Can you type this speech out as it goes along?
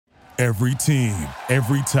Every team,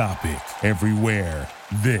 every topic, everywhere.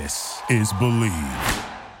 This is Believe.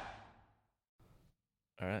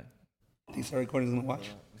 All right. I think Sarah Gordon's gonna watch.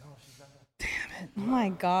 Damn it. Oh my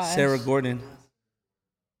gosh. Sarah Gordon.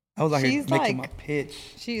 I was out here She's making like- my pitch.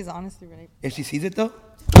 She's honestly right. If she sees it though,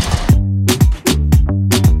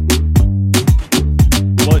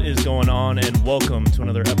 What is going on, and welcome to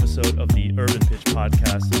another episode of the Urban Pitch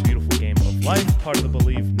Podcast, a beautiful game of life, part of the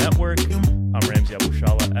Believe Network. I'm Ramsey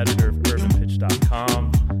Abushala, editor of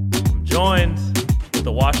urbanpitch.com. I'm joined with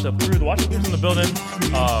the Washed Up crew. The Washed Up crew's in the building.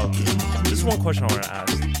 This is one question I want to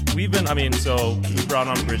ask. We brought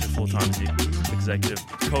on Bridget full-time as the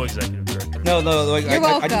co-executive director. no. You're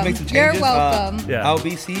welcome. I just made some changes. You're welcome. Yeah. I'll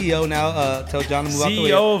be CEO now. Tell John to move out the way.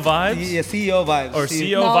 CEO of Vibes? Yeah, CEO of Vibes. Or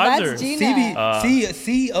CEO No, of Vibes? that's Or? Gina.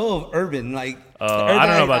 CEO of Urban. Like I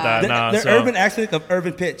don't know about that. the urban aspect of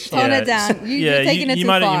Urban Pitch. Tone it down. You're taking it too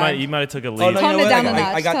far. You might have took a lead. Oh, no, Tone you know it what? down a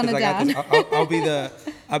I got notch. this. Tone I it got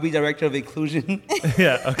this. I'll be director of inclusion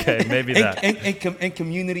Yeah, okay, maybe that. and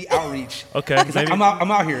community outreach. Okay, maybe. I'm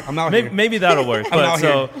out here. Maybe that'll work. I'm out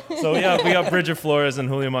So we got Bridget Flores and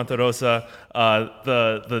Julio Monterosa,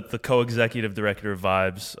 the co-executive director of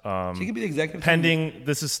Vibes. She could be the executive. Pending.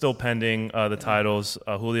 This is still pending the titles.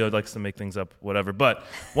 Julio likes to make things up, whatever. But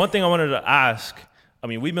one thing I wanted to ask. I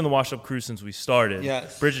mean, we've been the washed up crew since we started.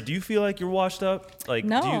 Yes. Bridget, do you feel like you're washed up? Like,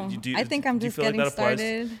 No, do you, I think I'm do you just feel like getting that applies?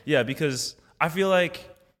 started. Yeah, because I feel like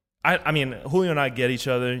I mean, Julio and I get each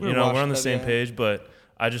other. We're We're on washed the up, same yeah. page, but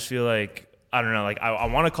I just feel like I don't know. Like I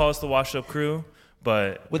want to call us the washed up crew,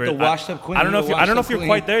 but With the washed up queen, I don't know if the I don't know if washed you're up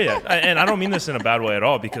quite queen. there yet, and I don't mean this in a bad way at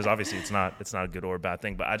all, because obviously it's not a good or a bad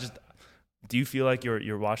thing. But do you feel like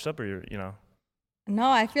you're washed up, or you're No,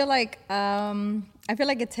 I feel like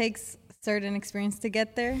it takes certain experience to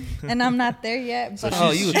get there, and I'm not there yet. But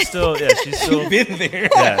she's still You've been there.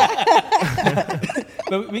 yeah.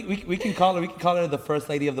 But we can call her the first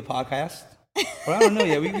lady of the podcast. Well, I don't know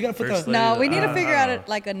yet. We gotta put First the. lady. no, we need to figure I out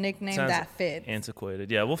don't know. a nickname Sounds that fits.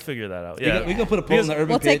 Antiquated. Yeah, we'll figure that out. We Yeah, gonna put a poll on the Urban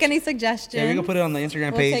We'll Pitch. take any suggestions. Yeah, we gonna put it on the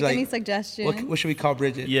Instagram We'll page. take like, any suggestions. what should we call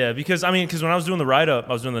Bridget? Yeah, because when I was doing the write up,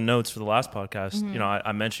 I was doing the notes for the last podcast. Mm-hmm.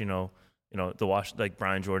 I mentioned the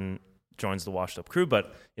Brian Jordan joins the washed up crew,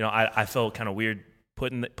 but I felt kind of weird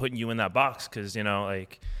putting you in that box, because I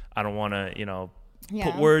don't want to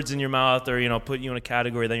put words in your mouth, or put you in a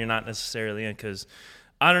category that you're not necessarily in, because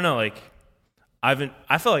I don't know, like I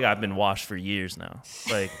feel like I've been washed for years now.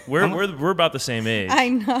 Like we're about the same age. I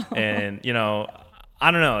know. And I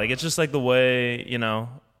don't know, like it's just like the way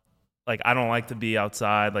like I don't like to be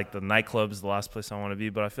outside. Like the nightclub is the last place I want to be.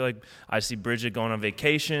 But I feel like I see Bridget going on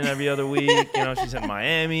vacation every other week. She's in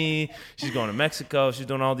Miami. She's going to Mexico. She's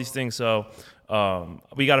doing all these things. So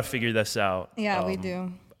we got to figure this out. Yeah, we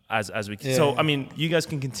do. As we can. Yeah. So I mean, you guys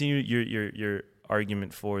can continue your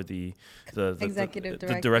argument for the Executive the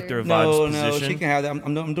director. director of Vibes No, position. she can have that.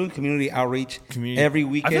 I'm doing community outreach Community- every I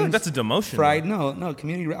weekend. feel like that's a demotion. Friday. No,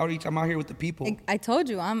 community outreach. I'm out here with the people. I told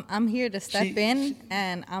you, I'm here to step in,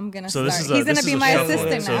 and I'm gonna So start. this is He's gonna this be is a my shuffling.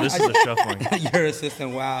 assistant So now. this is a shuffling. Your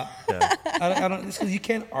assistant. Wow. Yeah. I don't. It's 'cause you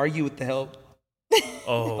can't argue with the help.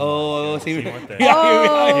 Oh, see, he went there.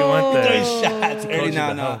 Yeah, He went there. throwing shots. Told you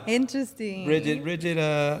No. the help. Interesting. Bridget.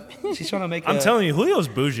 She's trying to make. I'm telling you, Julio's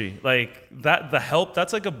bougie. Like that, the help.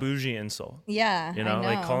 That's like a bougie insult. Yeah, You know,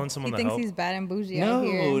 I like calling someone He the thinks help. he's bad and bougie out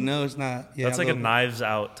here. No, it's not. Yeah, That's like a little- Knives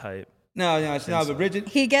Out type. No, it's not. But Bridget.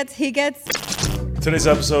 He gets. Today's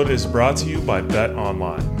episode is brought to you by Bet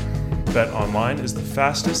Online. Bet Online is the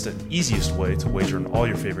fastest and easiest way to wager on all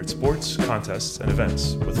your favorite sports, contests, and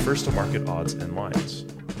events with first-to-market odds and lines.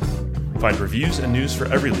 Find reviews and news for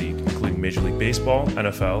every league, including Major League Baseball,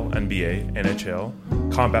 NFL, NBA, NHL,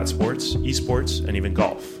 combat sports, esports, and even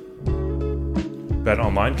golf. Bet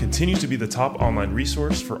Online continues to be the top online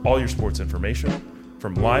resource for all your sports information,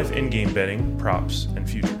 from live in-game betting, props, and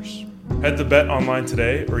futures. Head to Bet Online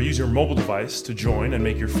today or use your mobile device to join and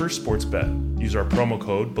make your first sports bet. Use our promo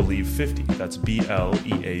code BELIEVE50, that's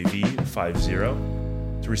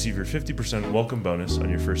BLEAV50, to receive your 50% welcome bonus on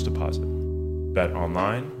your first deposit. Bet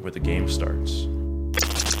Online, where the game starts.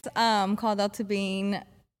 Called out to being.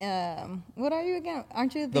 What are you again?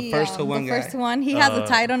 Aren't you The first to one The guy. first one. He has a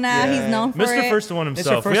title now. yeah. He's known for Mr. it. First to One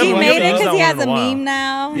himself. First We He to haven't- One. made it used because he that has one a in while. meme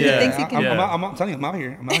now. Yeah. He thinks he can. Yeah. I'm telling you, I'm out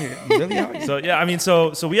here. I'm really out here. So yeah, I mean,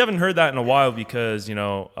 so we haven't heard that in a while because we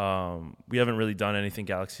haven't really done anything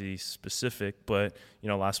Galaxy specific. But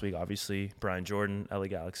last week obviously Brian Jordan, LA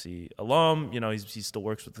Galaxy alum, he still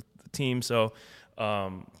works with the team. So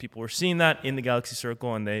people were seeing that in the Galaxy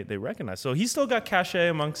Circle, and they recognized. So he's still got cachet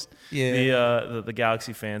amongst the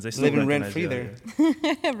Galaxy fans. They still Living recognize rent-free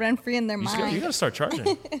there. Rent free in their You mind. got to start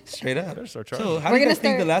charging. Straight up. Gotta start charging. So how We're do you gonna guys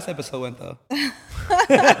think the start- last episode went, though?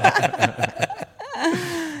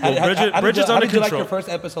 Well, Bridget's how under did you like control. your first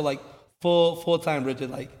episode, like full time, Bridget?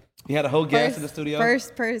 Like you had a whole guest in the studio.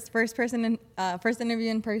 First interview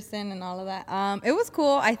in person and all of that. It was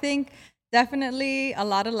cool. I think definitely a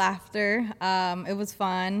lot of laughter. It was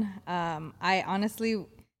fun.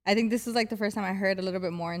 I think this is like the first time I heard a little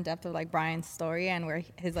bit more in depth of like Brian's story and where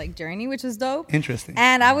his like journey, which was dope. Interesting.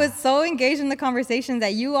 And I was so engaged in the conversation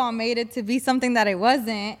that you all made it to be something that it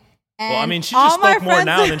wasn't. And Well, I mean, she all just my spoke more friends-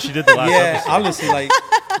 now than she did the last Yeah, episode. honestly, like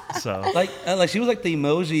So she was like the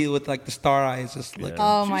emoji with like the star eyes, just like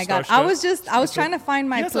Oh She my was God. starstruck. I was trying to find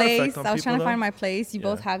my has that effect place. on I was trying to people, find though. my place. You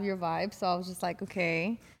both Yeah. have your vibe. So I was just like,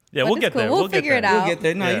 okay. yeah, But we'll it's get cool. there. We'll We'll get figure it there. out. we'll get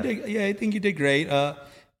there. No, Yeah. you did. Yeah, I think you did great.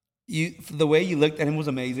 The way you looked at him was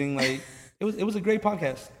amazing. Like it was a great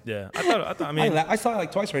podcast. Yeah, I mean, I saw it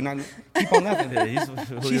like twice right now. And keep on laughing. yeah,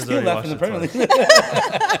 She's he's still already laughing watched it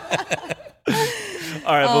apparently. twice.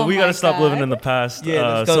 All right, but Oh we my gotta stop God. living in the past.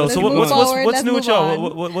 Yeah, let's go. So Let's so move what's forward. what's Let's new with move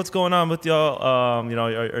y'all? on. What's going on with y'all? You know,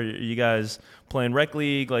 are you guys playing rec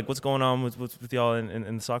league? Like, what's going on with y'all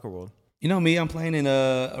in the soccer world? You know me, I'm playing in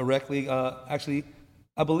a rec league. Actually,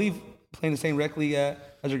 I believe playing the same rec league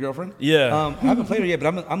as your girlfriend. Yeah. I haven't played her yet,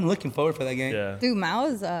 but I'm looking forward for that game. Yeah. Dude,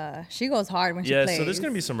 Mao's, she goes hard when she Yeah, plays. so there's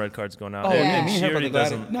gonna be some red cards going out. Oh And yeah, me she and her already probably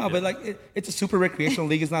got it. doesn't- No, yeah. but like it's a super recreational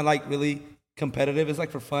league. It's not like really competitive. It's like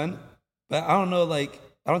for fun. But I don't know, like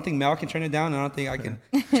I don't think Mal can turn it down. I don't think I can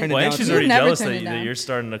turn it Well, down. and she's too. already never jealous turn that, it down. you're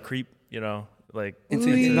starting to creep. You know, like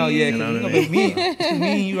no, yeah, You know what I but mean? me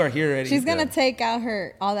and you are here already. She's gonna take out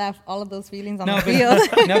all of those feelings on No, the field.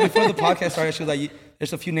 but, no, before the podcast started, she was like,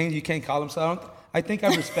 "There's a few names you can't call them." So I think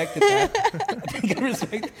I respected that. I think I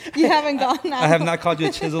respect. You haven't gone out. I have not called you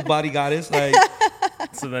a chiseled body goddess. Like,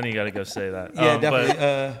 so then you got to go say that. yeah, But,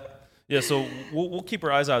 definitely. yeah, so we'll keep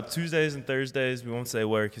our eyes out Tuesdays and Thursdays. We won't say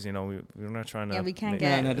where because you know we're not trying to. Yeah, we can't make-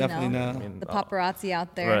 get no, definitely not. the paparazzi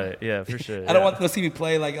out there. Right. Yeah, for sure. I don't want them to see me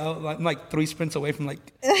play. Like, I'm like 3 sprints away from like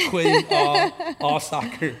quitting all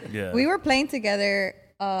soccer. Yeah. We were playing together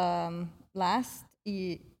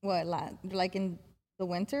like in the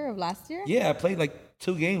winter of last year. Yeah, I played like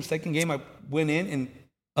 2 games. Second game, I went in and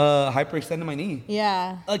hyperextended my knee.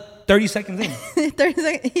 Yeah. Like 30 seconds in. 30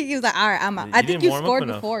 seconds. He was like, all right, I'm out. You I think didn't you warm up scored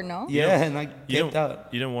enough. before, no? Yeah, and I You dipped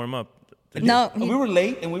out. didn't warm up. No, We were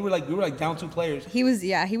late, and we were like down 2 players. he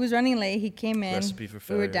was running late. He came in. Recipe for we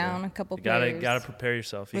failure. were down yeah. a couple You players. gotta prepare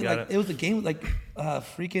yourself. You Like, gotta. it was a game like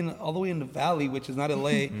freaking all the way in the valley, which is not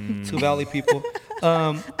LA. Mm. 2 valley people.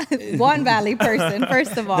 One Valley person,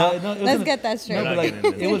 first of all. No, it Let's wasn't- get that straight. No, Not but like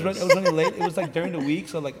getting into it was running late. It was like during the week,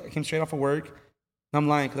 so like I came straight off of work. I'm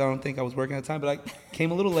lying because I don't think I was working at the time, but I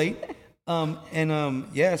came a little late.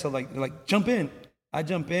 Yeah, so like jump in. I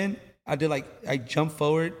jump in. I jumped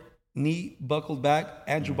forward, knee buckled back,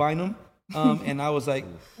 Andrew Bynum, and I was like,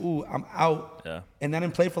 ooh, I'm out. Yeah. And I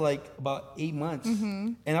didn't play for like about 8 months,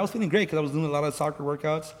 and I was feeling great because I was doing a lot of soccer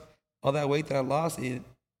workouts. All that weight that I lost, it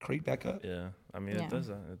creeped back up. Yeah. I mean, Yeah. it does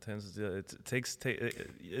that. It tends to.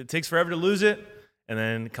 It takes forever to lose it, and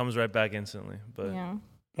then it comes right back instantly. But Yeah.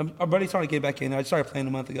 I'm already starting to get back in. I started playing a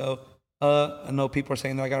month ago. I know people are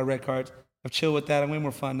saying that I got a red card. I've chilled with that. I'm way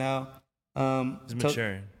more fun now. it's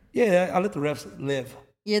maturing. Yeah, I let the refs live.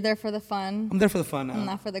 You're there for the fun, I'm there for the fun now.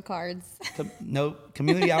 not for the cards. No,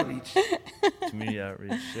 community outreach. Community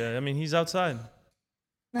outreach. Yeah. I mean, he's outside.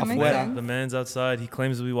 That makes Afuera. sense. The man's outside. He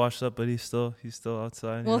claims to be washed up, but he's still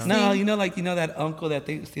outside. We'll you know? see. No, you know that uncle that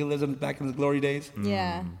still lives back in his glory days?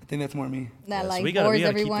 Yeah. I think that's more me. That so like we gotta bores keep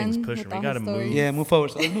everyone things pushing. with We all gotta his move. stories. Yeah, move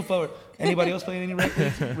forward. So let's move forward. Anybody else playing any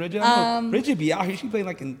records? Bridget? I don't know. Bridget be out here. She playing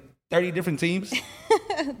like in 30 different teams.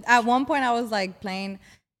 At one point, I was like playing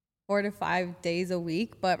 4 to 5 days a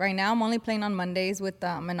week, but right now I'm only playing on Mondays with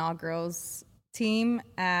an all girls team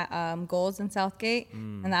at Goals in Southgate,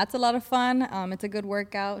 and that's a lot of fun. It's a good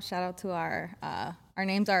workout. Shout out to our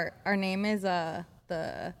name is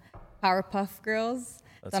the Powerpuff Girls.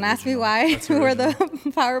 That's Don't ask me original. why That's we're the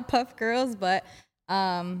Powerpuff Girls, but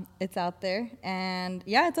it's out there, and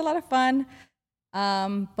yeah, it's a lot of fun.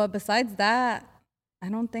 But besides that, I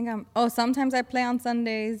don't think sometimes I play on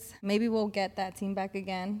Sundays. Maybe we'll get that team back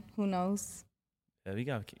again. Who knows? Yeah,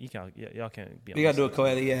 y'all can't be. We got to do a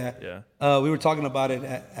co-ed, yeah. Yeah. We were talking about it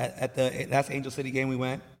at the last Angel City game we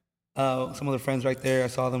went. Some of the friends right there, I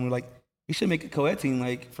saw them, were like, we should make a co-ed team,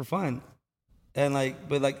 like, for fun. And,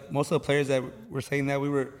 but most of the players that were saying that, we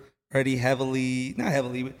were already not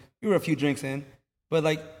heavily, but we were a few drinks in. But,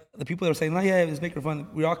 the people that were saying, yeah, let's make it fun,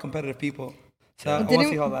 we're all competitive people. So I want to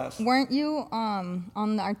see how it lasts. Weren't you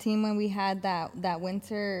on our team when we had that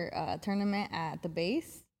winter tournament at the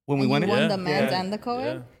base? When we won it? Won the men's and the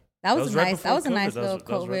co-ed? Yeah. That was right nice. before That was a COVID. nice That was- little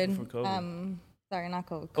that was right COVID. before COVID. Sorry, not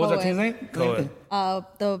COVID. What was our team's name? Co-ed.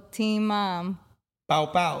 The team Bow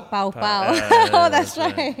Bow. Pow Pow. Yeah, Oh, that's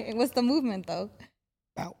that's right. What's the movement though?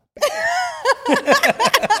 Bow.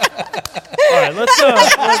 All right,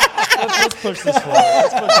 let's push this forward.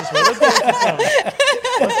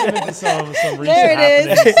 Let's get into some recent There it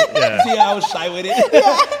is. happenings. Yeah. See, I was shy with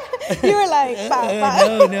it. You were like Pow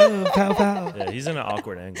Pow. No, Pow Pow. Yeah, he's in an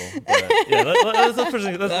awkward angle. But yeah, let's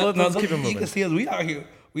keep it You can moving. see us.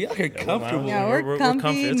 We out here comfortable. Yeah, we're comfy.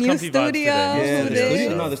 comfy. It's New comfy vibes today. studio. Yeah, the Today. studio.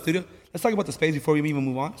 So- No, the studio. Let's talk about the space before we even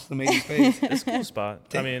move on. It's an amazing space. It's a cool spot.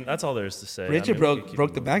 I mean, that's all there is to say. Richard I mean, we could keep broke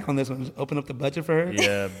it the moving. bank on this one. Just open up the budget for her.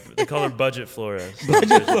 Yeah, they call her Budget Flores.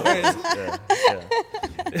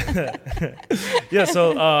 Yeah.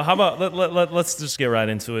 So how about let's just get right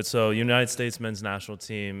into it. So United States men's national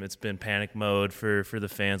team, it's been panic mode for the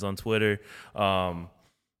fans on Twitter. Last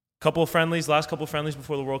couple of friendlies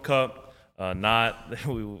before the World Cup.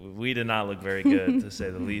 We did not look very good to say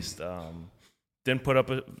the least. Didn't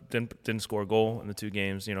score a goal in the two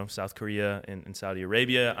games. South Korea and Saudi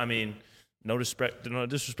Arabia. I mean, no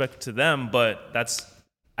disrespect to them, but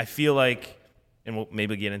I feel like, and we'll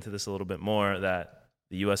maybe get into this a little bit more, that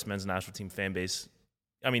the U.S. men's national team fan base,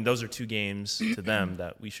 I mean, those are two games to them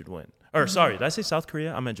that we should win. Or sorry, did I say South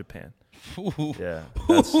Korea? I meant Japan. Yeah,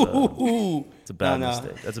 it's a bad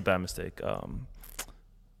mistake. That's a bad mistake.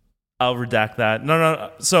 I'll redact that.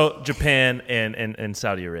 No. So Japan and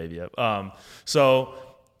Saudi Arabia. So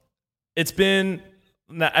it's been,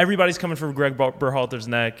 now everybody's coming for Greg Berhalter's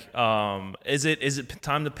neck. Is it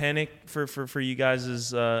time to panic for you guys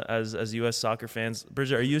as U.S. soccer fans?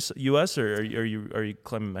 Bridget, are you U.S. or are you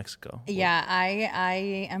claiming Mexico? Yeah,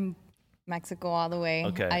 I am Mexico all the way.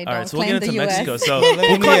 Okay. I All don't right. So we'll claim get into the US. Mexico. So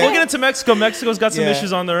we'll get into Mexico. Mexico's got some Yeah.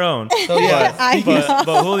 issues on their own. So yeah,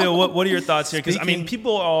 But Julio, what are your thoughts here? Because I mean, Speaking-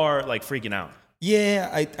 people are like freaking out. yeah.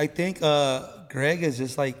 I think Greg is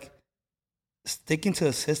just like sticking to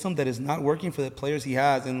a system that is not working for the players he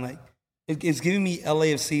has, and like it's giving me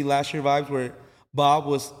LAFC last year vibes where Bob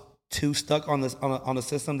was too stuck on this on a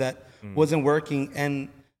system that wasn't working, and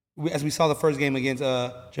as we saw the first game against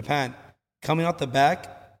Japan, coming out the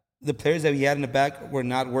back, the players that he had in the back were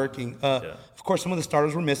not working. Of course, some of the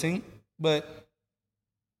starters were missing, but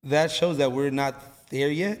that shows that we're not there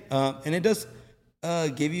yet. And it does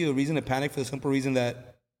give you a reason to panic for the simple reason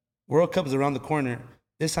that World Cup is around the corner.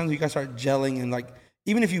 This time you guys start gelling, and like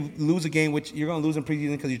even if you lose a game, which you're gonna lose in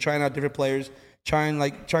preseason because you're trying out different players, trying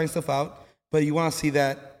stuff out, but you want to see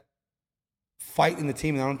that fight in the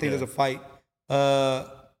team, and I don't think there's a fight.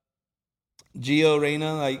 Gio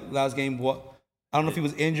Reyna, like last game, I don't know if he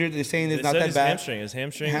was injured. They're saying it's not that bad. His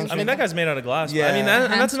hamstring. I Hamstring. mean, that guy's made out of glass. Yeah. I mean,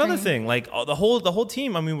 and that's another Hamstring. thing. Like the whole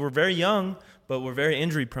team. I mean, we're very young, but we're very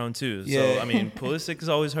injury prone too. So Yeah. I mean, Pulisic is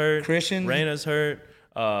always hurt. Christian. Reyna's hurt.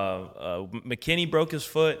 McKinney broke his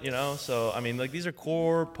foot. So I mean, like these are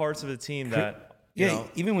core parts of the team that. Yeah,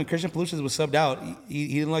 even when Christian Pulisic was subbed out, he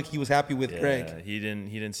didn't look like he was happy with Greg. Yeah, he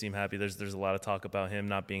didn't seem happy. There's a lot of talk about him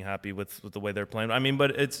not being happy with the way they're playing. I mean,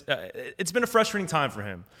 but it's been a frustrating time for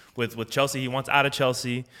him with Chelsea. He wants out of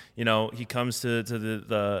Chelsea. He comes to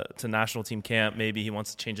the national team camp. Maybe he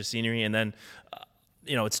wants to change the scenery, and then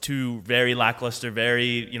it's two very lackluster,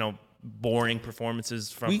 very boring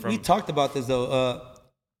performances from. We talked about this though. All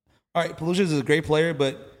right, Pulisic is a great player,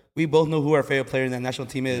 but we both know who our favorite player in that national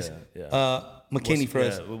team is. Yeah. McKinney for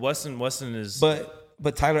us. Weston is.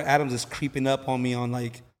 But Tyler Adams is creeping up on me on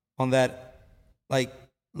that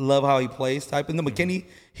love how he plays type. And the McKinney,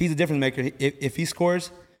 he's a difference maker. If he scores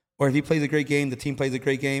or if he plays a great game, the team plays a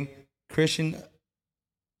great game. Christian,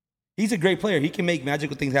 he's a great player. He can make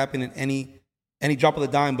magical things happen in any drop of the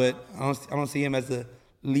dime. But I don't see him as the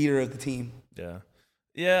leader of the team.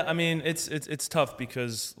 Yeah, I mean it's tough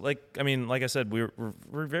because like I said, we're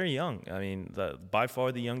very young. I mean, by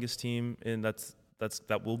far the youngest team in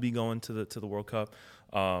that will be going to the World Cup.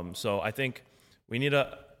 So I think we need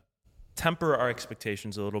to temper our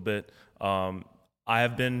expectations a little bit. I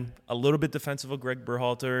have been a little bit defensive of Greg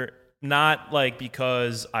Berhalter, not like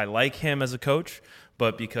because I like him as a coach,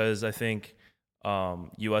 but because I think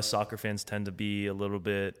U.S. soccer fans tend to be a little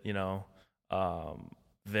bit,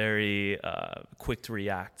 very quick to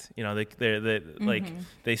react.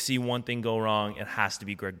 They see one thing go wrong, it has to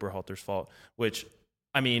be Greg Berhalter's fault. Which,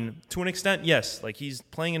 I mean, to an extent, yes. Like he's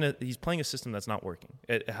playing a system that's not working.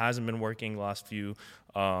 It hasn't been working the last few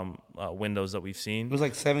windows that we've seen. It was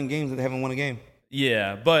like 7 games that they haven't won a game.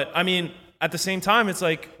 Yeah, but I mean, at the same time, it's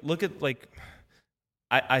like look at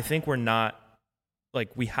I think we're not like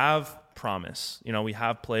we have promise. You know, we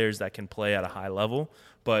have players that can play at a high level,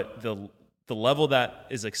 but the level that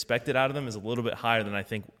is expected out of them is a little bit higher than I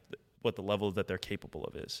think what the level that they're capable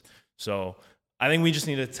of is. So I think we just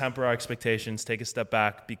need to temper our expectations, take a step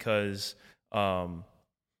back, because,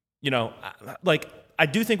 you know, like I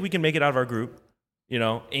do think we can make it out of our group. You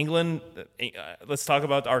know, England, let's talk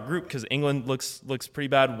about our group, because England looks pretty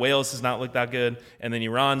bad. Wales does not look that good. And then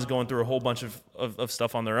Iran's going through a whole bunch of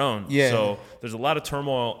stuff on their own. Yeah. So there's a lot of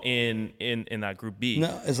turmoil in that Group B.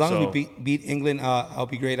 No, as long as we beat England, I'll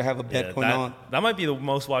be great. I have a bet going on. That might be the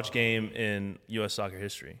most watched game in U.S. soccer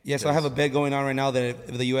history. Yeah, so I have a bet going on right now that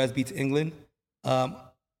if the U.S. beats England, my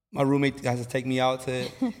roommate has to take me out to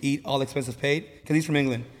eat, all expenses paid, because he's from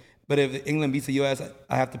England. But if England beats the U.S.,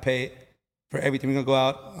 I have to pay for everything. We're going to go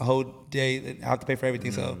out a whole day. I have to pay for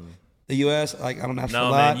everything. So the U.S., like, I don't have to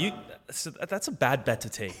lie. No, man, that's a bad bet to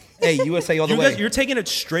take. Hey, USA all the way. You're taking it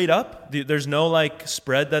straight up? There's no, like,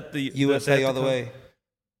 spread that the USA all the way.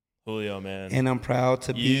 Julio, man. And I'm proud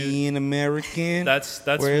to be an American. That's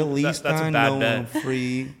where at least that's I a bad know bet. I'm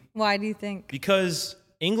free. Why do you think? Because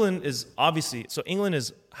England is obviously – so England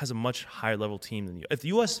has a much higher level team than the U.S. If the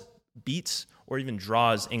U.S. beats or even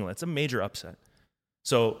draws England, it's a major upset.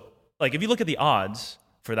 So – like, if you look at the odds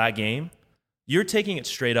for that game, you're taking it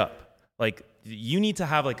straight up. Like, you need to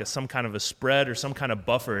have like some kind of a spread or some kind of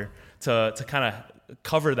buffer to kind of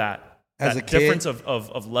cover that difference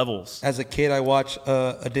of levels. As a kid, I watched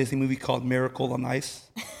a Disney movie called Miracle on Ice.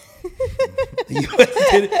 The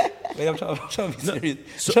U.S. did it. Wait, I'm trying to be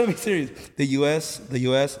serious. I'm trying to be serious. The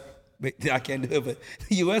U.S. I can't do it, but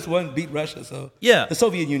the U.S. beat Russia, so yeah, the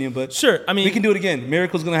Soviet Union. But sure, I mean, we can do it again.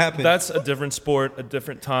 Miracle's gonna happen. That's a different sport, a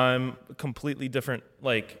different time, completely different.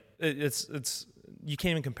 Like it's you can't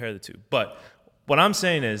even compare the two. But what I'm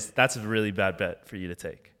saying is that's a really bad bet for you to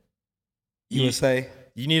take. USA.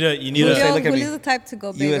 You need a. Julio's the type to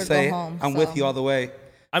go big USA, or go home. I'm with you all the way.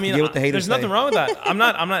 I mean, there's nothing wrong with that. I'm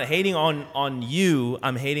not hating on you.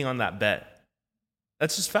 I'm hating on that bet.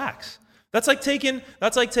 That's just facts. That's like taking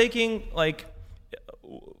like,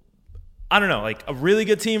 I don't know, like a really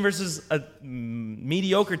good team versus a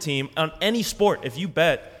mediocre team on any sport. If you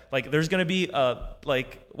bet, like, there's going to be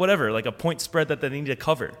like a point spread that they need to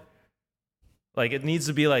cover. Like, it needs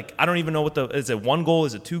to be like, I don't even know is it 1 goal?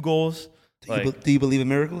 Is it 2 goals? Do you believe in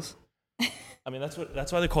miracles? I mean, that's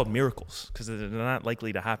why they're called miracles, because they're not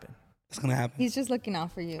likely to happen. It's going to happen. He's just looking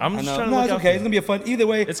out for you. I'm just trying to no, look it's out okay. for It's going to be a fun, either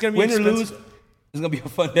way, it's gonna be win or expensive. lose. It's going to be a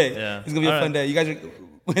fun day. Yeah. It's going to be a fun day. You guys are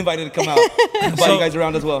invited to come out. Invite So- you guys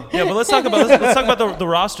around as well. Yeah, but let's talk about the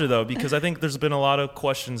roster, though, because I think there's been a lot of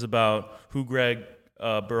questions about who Greg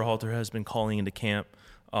Berhalter has been calling into camp.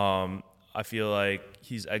 I feel like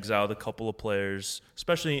he's exiled a couple of players,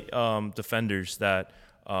 especially defenders that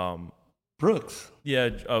Brooks. Yeah,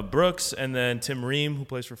 Brooks, and then Tim Ream, who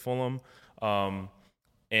plays for Fulham.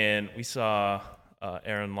 And we saw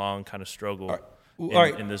Aaron Long kind of struggle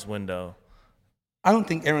in this window. I don't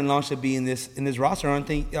think Aaron Long should be in this roster. I don't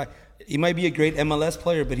think he might be a great MLS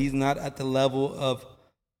player, but he's not at the level of.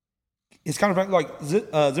 It's kind of like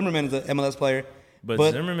Zimmerman is an MLS player,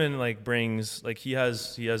 but Zimmerman brings he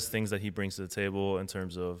has things that he brings to the table in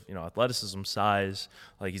terms of athleticism, size.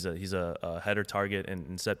 Like he's a header target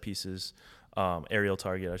and set pieces, aerial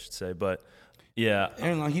target, I should say. But yeah,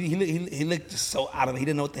 Aaron Long, he looked just so out of it. He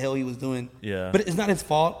didn't know what the hell he was doing. Yeah, but it's not his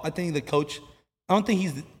fault. I think the coach. I don't think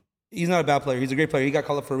he's not a bad player. He's a great player. He got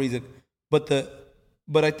called up for a reason. But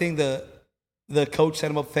I think the coach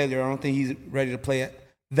set him up for failure. I don't think he's ready to play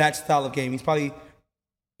that style of game.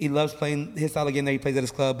 He loves playing his style of game that he plays at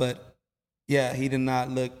his club, but yeah, he did not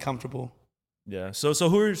look comfortable. Yeah. So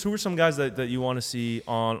who are some guys that you want to see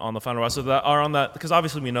on the final roster that are on that? Because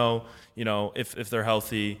obviously we know if they're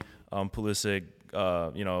healthy, Pulisic,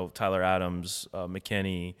 Tyler Adams,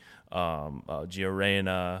 McKennie, Gio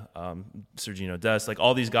Reyna, Sergiño Dest, like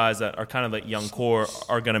all these guys that are kind of like young core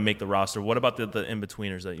are going to make the roster. What about the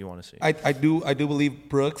in-betweeners that you want to see? I do believe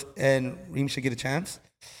Brooks and Ream should get a chance.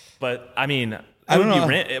 But I mean, I don't know.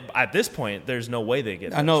 At this point, there's no way they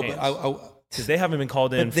get. I know, chance. but because they haven't been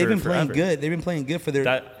called in. But they've been playing forever. good. They've been playing good for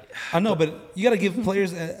their. I know, but you got to give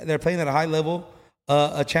players that are playing at a high level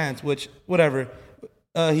a chance. Which whatever,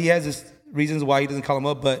 he has his reasons why he doesn't call them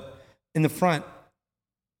up. But in the front,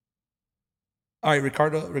 all right,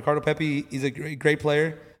 Ricardo Pepi, he's a great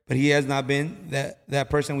player, but he has not been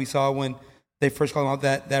that person we saw when they first called him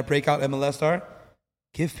out, that breakout MLS star.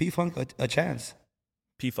 Give P-Funk a chance.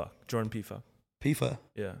 P-Fuck, Jordan P-Fuck. FIFA.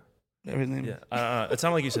 Yeah. Whatever his name. Yeah. It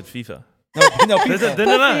sounded like you said FIFA. No, FIFA.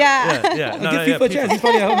 Yeah. Give FIFA a chance. He's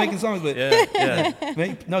probably at home making songs, but yeah.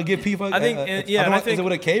 Give FIFA. I think, is it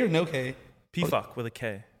with a K or no K? P-Fuck with a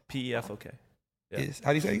K. P-E-F-O-K. is,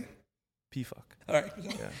 how do you say it? P-fuck. All right.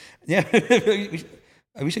 Yeah.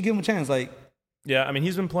 we should give him a chance. Like, Yeah, I mean,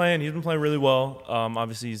 he's been playing really well.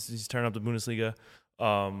 Obviously, he's turning up the Bundesliga.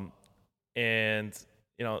 And,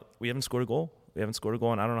 you know, we haven't scored a goal. In I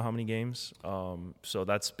don't know how many games. So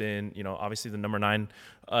that's been, you know, obviously the number 9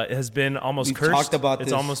 has been almost cursed. Talked about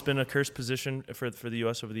it's this. almost been a cursed position for the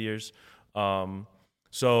U.S. over the years.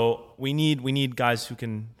 So we need guys who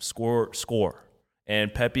can score.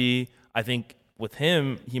 And Pepe, I think with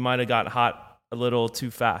him, he might have got hot a little too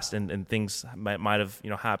fast, and things might have, you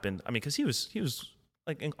know, happened. I mean, because he was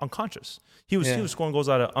like unconscious. He was scoring goals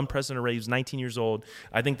at an unprecedented rate. He was 19 years old.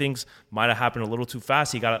 I think things might have happened a little too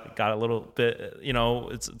fast. He got a little bit, you know,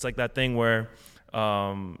 it's like that thing where,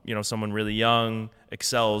 you know, someone really young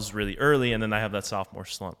excels really early, and then they have that sophomore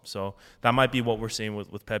slump. So that might be what we're seeing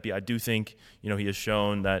with Pepe. I do think, you know, he has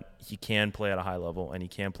shown that he can play at a high level, and he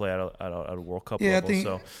can play at a World Cup level. I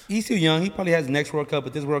think he's too young. He probably has next World Cup,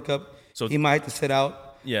 but this World Cup, So- he might have to sit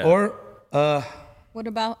out. Yeah. Or, What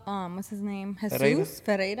about what's his name? Jesus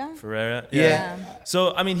Ferreira. Ferreira. Yeah.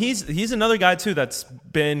 So I mean, he's another guy too that's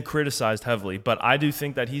been criticized heavily, but I do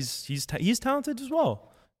think that he's talented as well.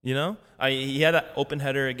 You know, he had that open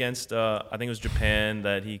header against I think it was Japan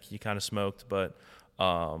that he kind of smoked, but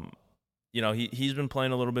you know, he's been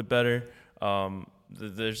playing a little bit better.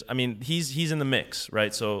 He's in the mix,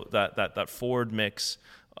 right? So that forward mix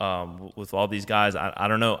with all these guys, I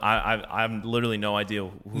don't know. I have literally no idea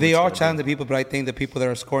who they it's are gonna be. talented people, but I think the people that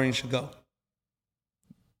are scoring should go.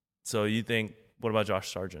 So you think? What about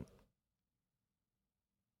Josh Sargent?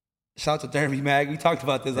 Shout out to Derby Mag. We talked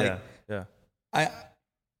about this. Like, yeah.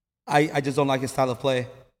 I just don't like his style of play.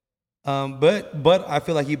 But I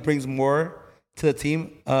feel like he brings more to the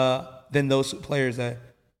team than those players that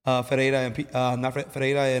Ferreira and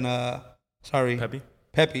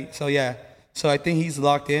Pepe. So yeah. So I think he's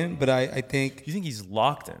locked in, but I think You think he's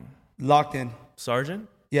locked in? locked in. Sargent?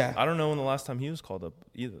 Yeah. I don't know when the last time he was called up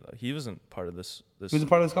either. He wasn't part of this. He was a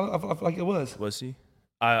part of this. I feel like it was. Was he?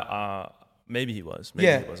 Maybe he was. Maybe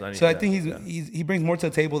Yeah. he was. So I think he brings more to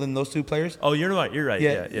the table than those two players. Oh, you're right. You're right.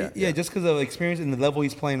 Yeah. Just because of experience and the level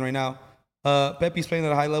he's playing right now. Pepe's playing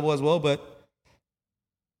at a high level as well, but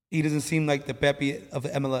he doesn't seem like the Pepe of the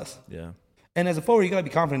MLS. Yeah. And as a forward, you gotta be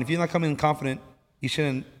confident. If you're not coming in confident, you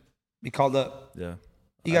shouldn't be called up. Yeah.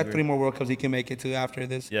 He got 3 more World Cups he can make it to after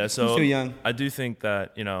this. Yeah. So he's too young. I do think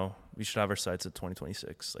that, you know, we should have our sights at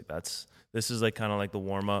 2026. Like this is like kind of like the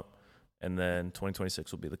warm up, and then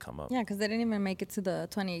 2026 will be the come up. Yeah, because they didn't even make it to the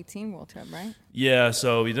 2018 World Cup, right? Yeah,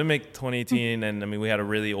 so we didn't make 2018, and I mean we had a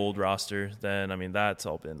really old roster then. I mean that's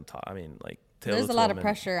all been like Taylor There's a lot of Twellman.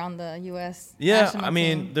 pressure on the U.S. Yeah, national I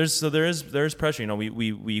mean team. there is pressure. You know,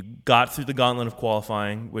 we got through the gauntlet of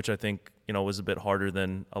qualifying, which I think, you know, was a bit harder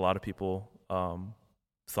than a lot of people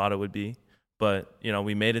thought it would be. But, you know,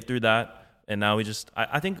 we made it through that, and now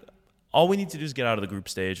I think all we need to do is get out of the group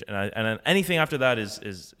stage, and then anything after that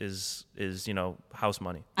is you know, house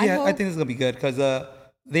money. I hope- think this is gonna be good because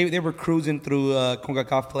they were cruising through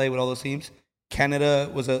CONCACAF play with all those teams.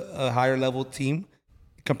 Canada was a higher level team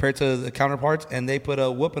compared to the counterparts, and they put a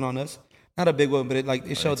whooping on us. Not a big whooping, but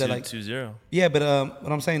it showed that 2-0. Yeah, but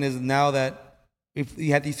what I'm saying is now that if we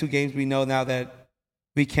had these 2 games, we know now that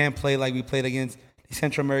we can't play like we played against the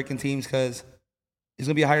Central American teams because it's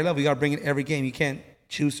gonna be a higher level. You gotta bring it every game. You can't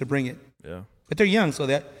choose to bring it. Yeah. But they're young, so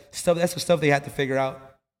that's the stuff they had to figure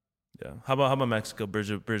out. Yeah. How about Mexico,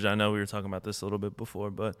 Bridget? I know we were talking about this a little bit before,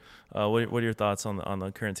 but what are your thoughts on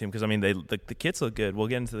the current team? Because I mean, the kids look good. We'll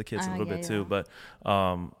get into the kids a little bit too, but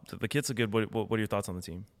the kids look good. What are your thoughts on the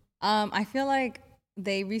team? I feel like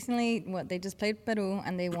they recently they just played Peru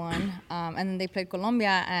and they won, and then they played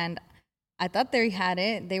Colombia, and I thought they had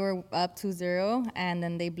it. They were up 2-0, and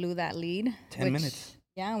then they blew that lead. 10 minutes.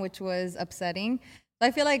 Yeah, which was upsetting. So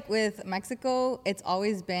I feel like with Mexico, it's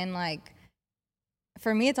always been like,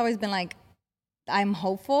 for me, it's always been like, I'm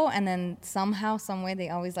hopeful, and then somehow, some way, they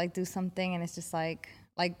always like do something, and it's just like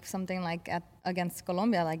something like against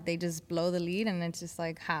Colombia, like they just blow the lead, and it's just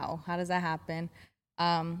like, how does that happen?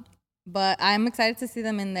 But I'm excited to see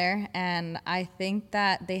them in there, and I think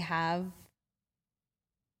that they have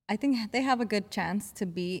a good chance to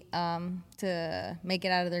to make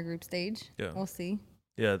it out of their group stage. Yeah. We'll see.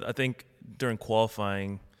 Yeah, I think during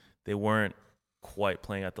qualifying, they weren't quite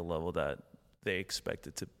playing at the level that they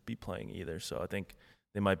expected to be playing either. So I think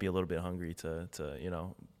they might be a little bit hungry to you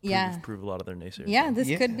know, prove a lot of their naysayers. Yeah, this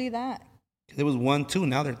could be that. It was 1-2.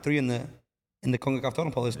 Now they're 3 in the CONCACAF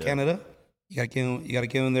totem pole. It's Canada. You gotta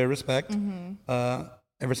give them their respect. Mm-hmm.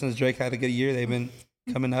 Ever since Drake had a good year, they've been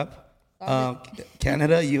coming up.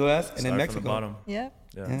 Canada, U.S., and then Start from the Mexico. bottom. Yep.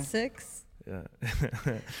 Yeah. 6.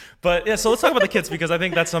 But yeah, so let's talk about the kits, because I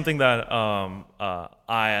think that's something that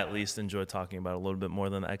I at least enjoy talking about a little bit more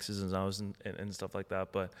than the X's and O's and stuff like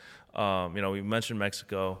that. But we mentioned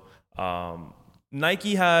Mexico.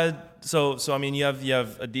 Nike had so I mean you have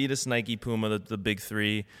Adidas, Nike, Puma, the big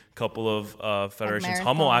three, couple of federations.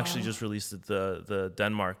 Hummel actually just released the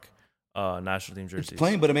Denmark national team jerseys. It's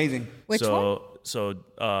plain but amazing. Which one? So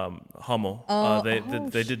Hummel,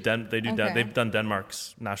 they've done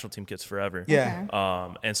Denmark's national team kits forever. Yeah.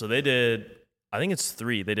 Okay. And so they did, I think it's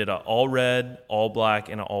 3. They did an all red, all black,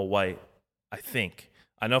 and an all white.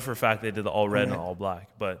 I know for a fact they did the all red and all black,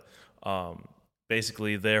 but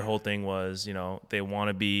basically their whole thing was, they want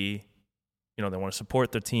to be, they want to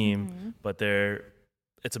support their team, but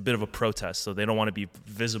it's a bit of a protest, so they don't want to be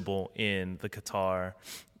visible in the Qatar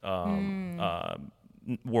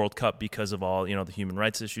World Cup because of all the human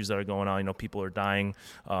rights issues that are going on. People are dying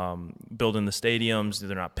building the stadiums.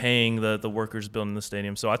 They're not paying the workers building the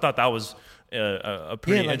stadium. So I thought that was a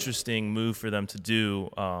pretty interesting move for them to do.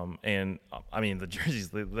 And I mean, the jerseys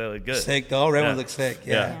they look good. Sick. The all red ones look sick.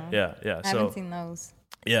 Yeah. I haven't seen those.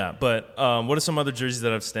 Yeah, but what are some other jerseys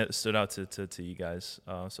that have stood out to you guys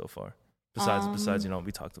so far? Besides,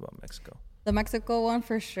 we talked about Mexico. The Mexico one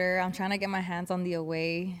for sure. I'm trying to get my hands on the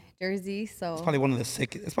away jersey. So It's probably one of the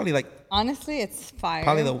sickest. It's probably honestly, it's fire.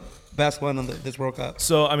 probably the best one on this World Cup.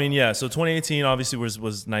 So I mean, so 2018 obviously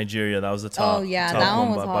was Nigeria. That was the top. Oh yeah, top that one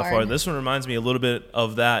was by hard. far. This one reminds me a little bit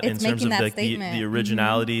of that It's in terms of making that like statement. the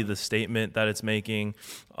originality, the statement that it's making.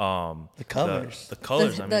 The colors. The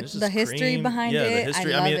colors. The- I mean, the- it's just the history cream. behind yeah, it, the I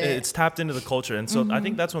history. love mean, it. it's tapped into the culture, and so I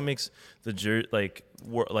think that's what makes the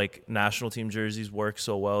like national team jerseys work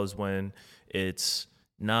so well, is when it's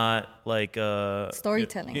not like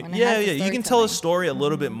Storytelling, when it yeah, has the you can tell a storytelling. story a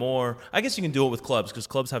little bit more. I guess you can do it with clubs, because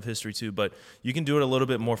clubs have history too, but you can do it a little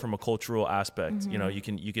bit more from a cultural aspect. You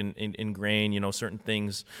can ingrain certain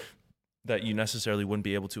things that you necessarily wouldn't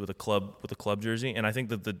be able to with a club jersey. And I think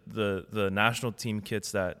that the national team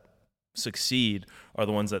kits that succeed are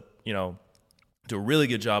the ones that do a really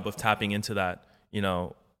good job of tapping into that,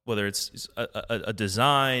 whether it's a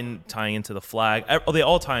design tying into the flag. They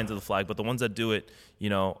all tie into the flag, but the ones that do it,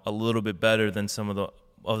 a little bit better than some of the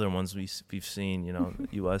other ones we've seen,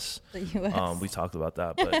 U.S. The US. We talked about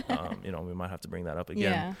that, but we might have to bring that up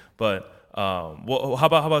again. Yeah. But how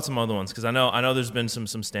about some other ones? Because I know there's been some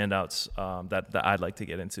standouts that I'd like to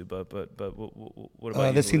get into. But what about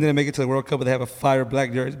you? This team didn't make it to the World Cup, but they have a fire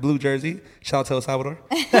blue jersey. Shout out to El Salvador.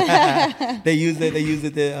 They used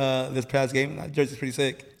it this past game. That jersey's pretty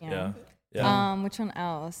sick. Yeah. Which one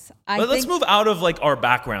else? But let's move out of like our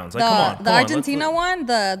backgrounds. Like, come on. The Argentina one,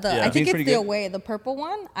 I think think it's it's pretty the good. away, the purple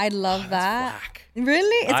one. I love that. whack.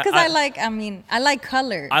 Really? It's because I like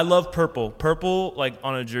color. I love purple. Purple, like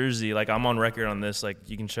on a jersey, like I'm on record on this. Like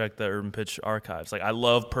you can check the Urban Pitch archives. Like I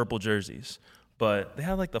love purple jerseys, but they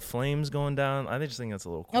have like the flames going down. I just think that's a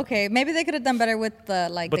little cool. Okay, maybe they could have done better with the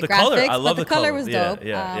But the graphics. color, I love but the color. was Yeah, dope.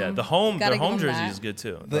 yeah. Their Their home jersey is good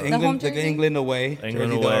too. The home England jersey? England away. England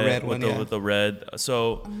jersey, the away red with one, the red.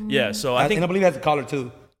 So yeah, so I think and I believe it has a collar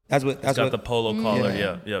too. That's it's got the polo collar.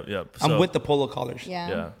 Yeah. I'm So, with the polo collars.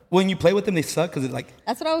 yeah. When you play with them, they suck because it's like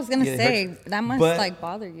That's what I was gonna Yeah, it say. hurts. That must But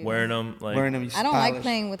bother you. Wearing them like wearing them. I don't like stylish.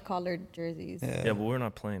 playing with collared jerseys. Yeah, Yeah, but we're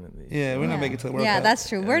not playing in these. we're not making it to the World Yeah, Cup. that's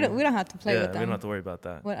true. We don't have to play Yeah, with we them. don't have to worry about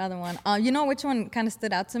that. What other one? You know which one kind of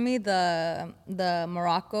stood out to me? The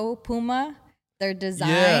Morocco Puma. Their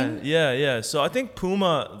design. Yeah. So I think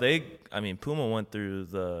Puma went through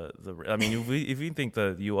the. I mean, if you think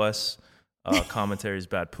the U.S. Commentary is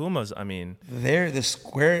bad, Puma's. I mean, They're the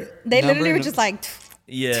square. They number literally were and just like.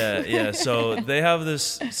 yeah. So they have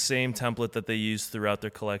this same template that they use throughout their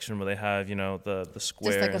collection, where they have the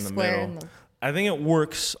square like a in the square middle. in I think it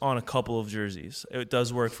works on a couple of jerseys. It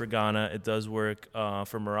does work for Ghana. It does work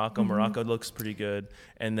for Morocco. Morocco looks pretty good,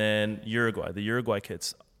 and then Uruguay. The Uruguay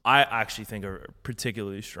kits, I actually think are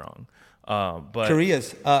particularly strong. But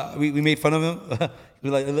Korea's. We made fun of him.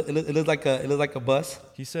 It looks like a bus.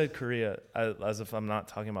 he said Korea as if I'm not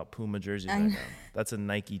talking about Puma jerseys right now. That's a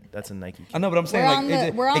Nike. I know, but I'm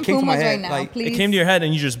saying We're on it came to my Pumas head. right now. Like, Please It came to your head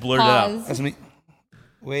and you just blurted it out. pause. that's me.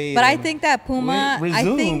 Wait. But I think that Puma. Resume.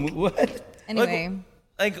 I think What? anyway.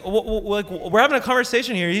 Like we're having a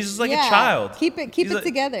conversation here. He's just like Yeah, a child. keep it He's like-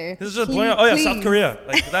 together. This is just Please, oh yeah, please. South Korea.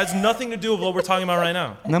 Like that has nothing to do with what we're talking about right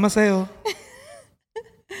now. Namaste.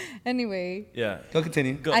 Anyway. Yeah. Go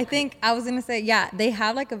continue. Go. I think I was gonna say, they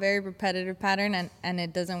have like a very repetitive pattern and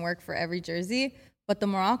it doesn't work for every jersey. But the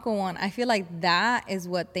Morocco one, I feel like that is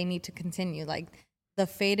what they need to continue. Like the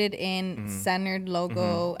faded in centered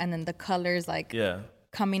logo and then the colors like Yeah.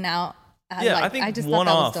 coming out. Yeah, like, I think just one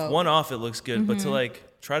thought that off, was dope. one off, it looks good. But to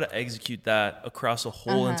like try to execute that across a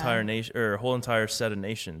whole entire nation or a whole entire set of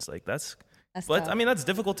nations. Like that's tough. I mean, that's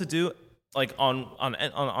difficult to do like on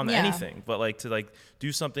anything, but like to like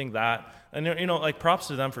do something that, and you know, like props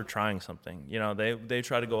to them for trying something. You know, they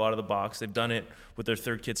try to go out of the box. They've done it with their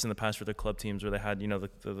third kits in the past for their club teams where they had, you know,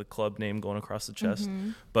 the club name going across the chest.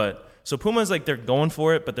 But so Puma's like, they're going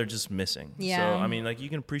for it, but they're just missing. Yeah. So I mean, like you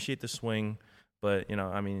can appreciate the swing, but you know,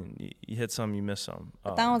 I mean, you hit some, you miss some.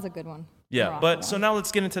 But that was a good one. Yeah, but so now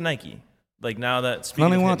let's get into Nike. Like now that I speaking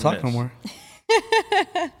don't even of want to hit talk and no miss,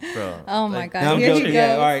 more. bro. Oh my like, God. No, I'm Here joking. he Yeah,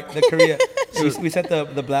 goes. all right. The Korea. we said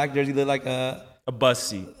the black jersey looked like a bus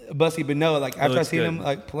seat bussy, but no, like after I looks seen good. him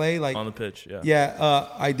like play, like on the pitch. Yeah. yeah,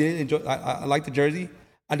 I did enjoy. I like the jersey.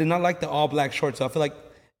 I did not like the all black shorts. So I feel like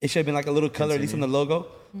it should have been like a little color at least on the logo.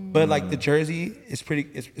 But like the jersey is pretty.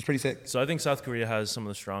 It's pretty sick. So I think South Korea has some of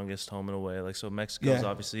the strongest home and away. Like so, Mexico's Yeah.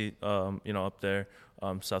 obviously you know, up there.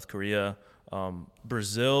 South Korea,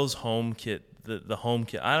 Brazil's home kit. The home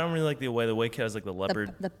kit. I don't really like the away kit has like the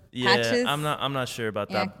leopard. the yeah, patches? I'm not sure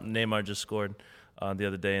about Yeah. that. Neymar just scored the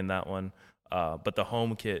other day in that one. But the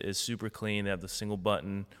home kit is super clean. They have the single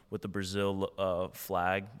button with the Brazil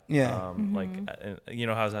flag. Yeah. Like you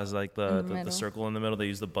know how it has like the middle. circle in the middle. They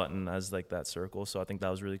use the button as like that circle. So I think that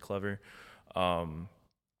was really clever. Who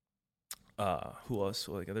else?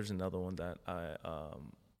 Like there's another one that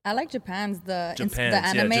I like Japan's the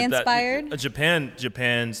Japan's anime inspired.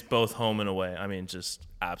 Japan's both home and away. I mean, just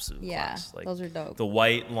absolute Yeah, class. Like those are dope. The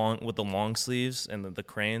white long with the long sleeves and the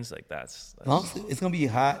cranes, like that's Long, it's gonna be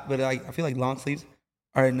hot, but like I feel like long sleeves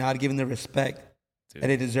are not giving the respect Dude, that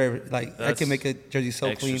they deserve. Like that that's can make a jersey so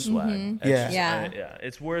extra clean. swag. Yeah. Extra Yeah. swag. Yeah.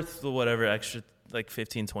 It's worth the whatever extra like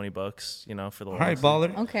 $15-$20, you know, for the All long right, sleeve.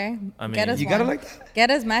 baller. Okay. I mean, Get us You gotta one. like that.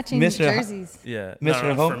 Get us matching Mr. jerseys. Yeah, Mr.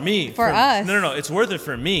 No, Home- for me, For us. No, it's worth it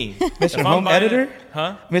for me. Mr. If I'm Home buying it- Editor?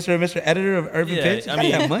 huh? Mr. Editor of Urban Pitch. I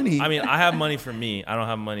mean, have money. I mean, I have money for me. I don't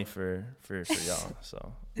have money for y'all.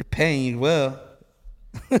 So They're paying you well.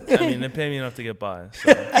 I mean, they pay me enough to get by. So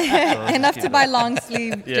let's just Enough keep to it buy up. long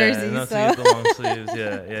sleeve Yeah, jerseys. enough So to get the long sleeves.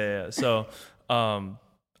 Yeah. So,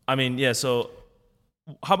 I mean, yeah. So,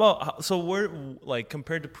 how about so we're like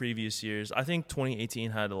compared to previous years? I think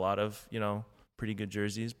 2018 had a lot of, you know, pretty good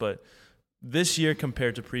jerseys, but this year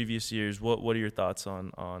compared to previous years, what are your thoughts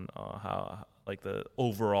on how like the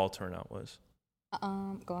overall turnout was?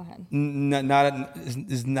 go ahead.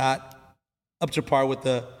 Is not up to par with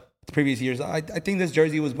the previous years. I think this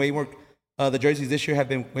jersey was way more. The jerseys this year have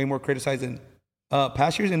been way more criticized than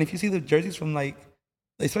past years. And if you see the jerseys from like,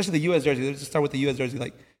 especially the U.S. jersey, let's just start with the U.S. jersey.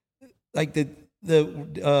 Like with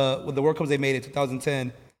the World Cups they made in 2010,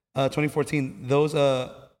 2014.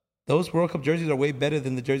 Those World Cup jerseys are way better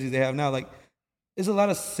than the jerseys they have now. Like there's a lot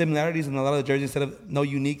of similarities in a lot of the jerseys instead of no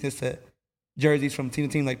uniqueness to jerseys from team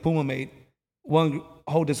to team. Like Puma made one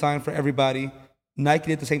whole design for everybody. Nike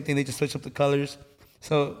did the same thing. They just switched up the colors.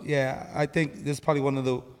 So yeah, I think this is probably one of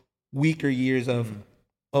the weaker years of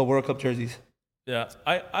World Cup jerseys. Yeah,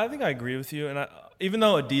 I think I agree with you, and even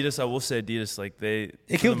though Adidas, I will say Adidas, like they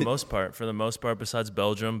for killed the it. most part, besides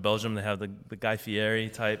Belgium, they have the Guy Fieri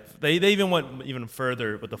type. They even went even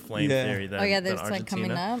further with the flame Yeah. theory than Oh, yeah, than that's, like, Argentina.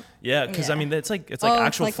 coming up? Yeah, because I Yeah. mean it's like Oh, it's,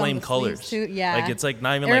 actual like, on flame the colors sleeves, too? Yeah. like it's like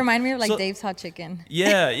not even It like reminded me of like so- Dave's Hot Chicken.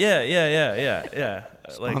 Yeah.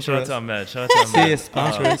 Like Sponsor shout out us. to Ahmed. Shout out to See Ahmed. us,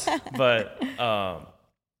 sponsor us. But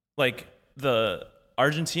like the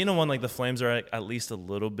Argentina one, like the flames are at least a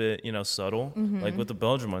little bit, you know, subtle. Like with the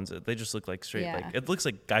Belgium ones, they just look like straight. Yeah. Like it looks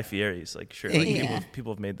like Guy Fieri's. Like sure, like Yeah.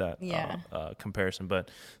 people have made that Yeah. comparison. But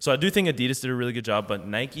so I do think Adidas did a really good job, but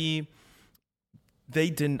Nike, they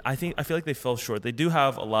didn't. I feel like they fell short. They do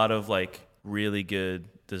have a lot of like really good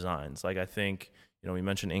designs. Like I think, you know, we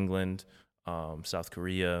mentioned England, South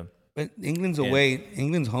Korea. But England's away.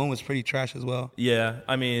 England's home is pretty trash as well. Yeah,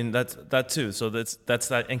 I mean that's that too. So that's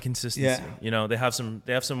that inconsistency. Yeah. You know, they have some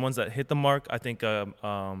ones that hit the mark. I think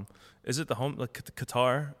is it the home like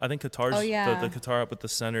Qatar? I think Qatar's Oh, yeah. the Qatar up with the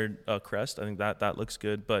centered crest. I think that looks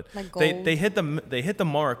good. But Like they gold. hit the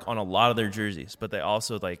mark on a lot of their jerseys. But they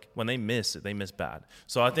also like when they miss bad.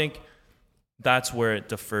 So I think that's where it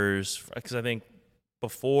differs because I think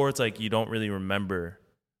before it's like you don't really remember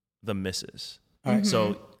the misses. All right.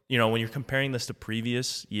 So you know, when you're comparing this to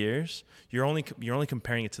previous years, you're only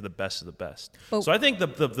comparing it to the best of the best. But- So I think the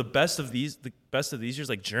best of these years,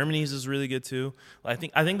 like Germany's is really good too. I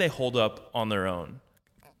think they hold up on their own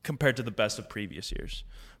compared to the best of previous years.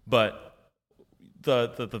 But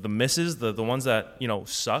the misses, the ones that, you know,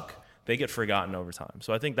 suck, they get forgotten over time.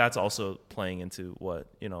 So I think that's also playing into what,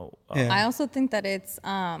 you know. Yeah. I also think that it's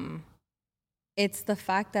the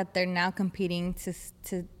fact that they're now competing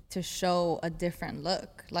to to show a different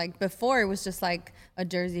look. Like before, it was just like a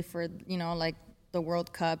jersey for, you know, like the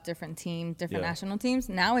World Cup, different teams, different national teams.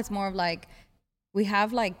 Now it's more of like, we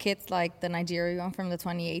have like kits like the Nigeria one from the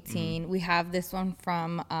 2018. We have this one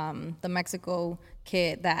from the Mexico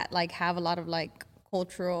kit that like have a lot of like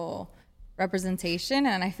cultural representation.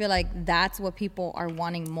 And I feel like that's what people are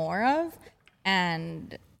wanting more of.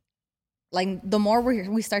 And like the more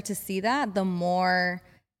we start to see that, the more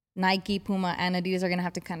Nike, Puma, and Adidas are going to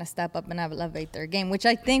have to kind of step up and elevate their game, which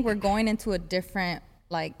I think we're going into a different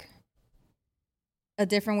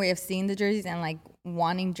way of seeing the jerseys and like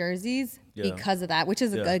wanting jerseys because of that, which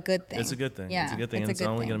is a good thing. It's a good thing. Yeah, it's a good thing. And it's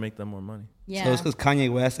only going to make them more money. Yeah. So it's because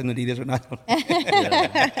Kanye West and Adidas are not.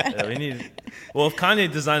 We need. Well, if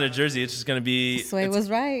Kanye designed a jersey, it's just going to be. Sway was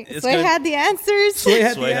right. it's Sway gonna- had the answers. Sway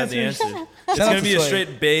had Sway the had the answers. answer. It's Shout out going to to be a Sway.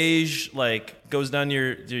 straight beige, like goes down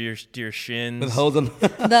your shins. With holes on.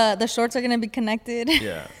 The shorts are gonna be connected.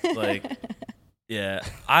 Yeah, like, yeah.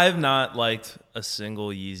 I've not liked a single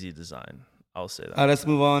Yeezy design. I'll say that. Let's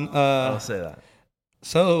move on. I'll say that.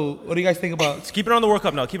 So, what do you guys think about? Keep it on the World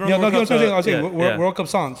Cup now. Keep it on Yeah, the no, World Cup. I was saying World Cup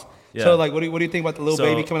songs. Yeah. So, like, what do you think about the Lil So-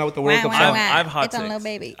 Baby coming out with the World Cup Wah, song? wah, wah. I have hot It's on takes. Lil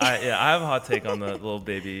Baby. I have a hot take on the Lil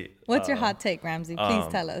Baby. What's your hot take, Ramsey? Please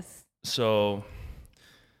tell us. So,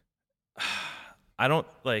 I don't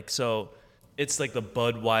like. So, it's like the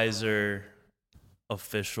Budweiser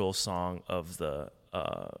official song of the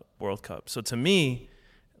World Cup. So to me,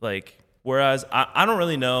 like, whereas I don't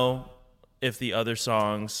really know if the other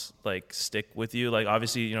songs like stick with you. Like,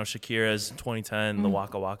 obviously, you know, Shakira's 2010, the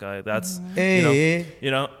Waka Waka. That's Hey. you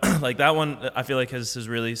know, like that one. I feel like has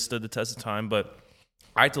really stood the test of time. But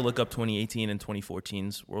I had to look up 2018 and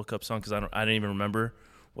 2014's World Cup song because I didn't even remember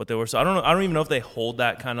what they were. So I don't even know if they hold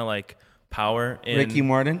that kind of like power in Ricky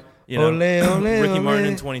Martin. You know, Ole, ole, Ricky ole. Martin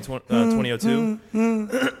in 2002.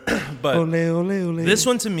 But Ole, ole, ole. this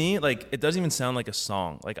one to me, like, it doesn't even sound like a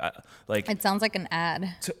song. It sounds like an ad.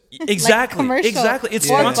 Exactly, commercial. exactly. It's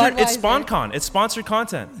Yeah. sponsored. It's Budweiser. SponCon. It's sponsored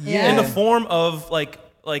content Yeah. in the form of like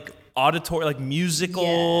auditory, like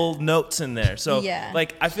musical notes in there. So Yeah.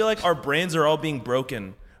 like, I feel like our brains are all being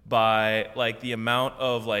broken by like the amount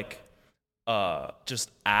of like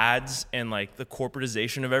just ads and like the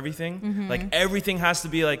corporatization of everything. Like everything has to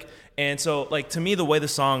be like, and so like to me the way the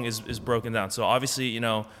song is broken down. So obviously, you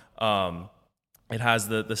know, it has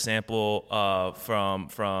the sample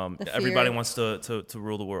from The Everybody Fear. Wants to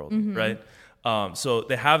Rule the World, right? So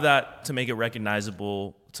they have that to make it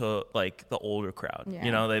recognizable to like the older crowd. Yeah.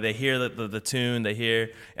 You know, they hear the tune, they hear,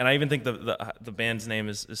 and I even think the band's name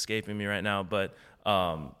is escaping me right now, but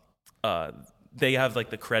they have like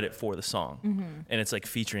the credit for the song, and it's like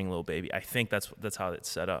featuring Lil Baby. I think that's how it's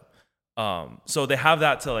set up. So they have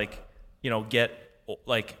that to like, you know, get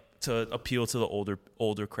like to appeal to the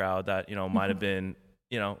older crowd that, you know, might have been,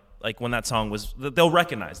 you know, like when that song was, they'll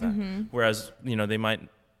recognize that. Whereas, you know, they might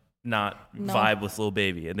not vibe with Lil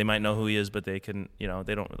Baby, and they might know who he is, but they can, you know,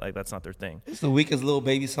 they don't like, that's not their thing. It's the weakest Lil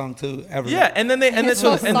Baby song too ever. Yeah, and then It's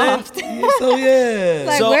so soft. So yeah.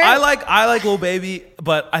 Like, so where- I like Lil Baby,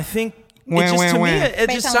 but I think Wah, it just wah, to wah. me it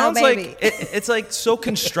Based just on Lil sounds like Baby. it's like so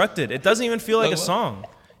constructed. It doesn't even feel like a song.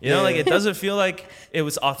 You know, like it doesn't feel like it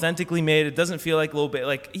was authentically made. It doesn't feel like Lil Baby.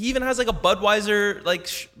 Like he even has like a Budweiser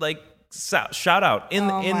shout out in Oh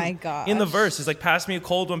my in the gosh. verse. It's like pass me a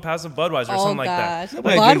cold one, pass a Budweiser or Oh something like that. gosh.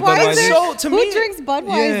 Nobody drinks Budweiser? Budweiser. So, to Who me- drinks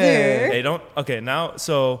Budweiser? They don't. Okay, now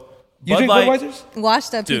so You Bud drink Light, Budweisers?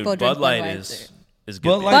 Washed up dude. people drink Bud Light Budweiser. is good.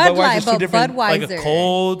 Bud baby. Light- Bud Light, Budweiser's two but different- Like Budweiser. a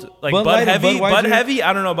cold, like Bud Bud Light and Heavy. Bud Budweiser? Heavy.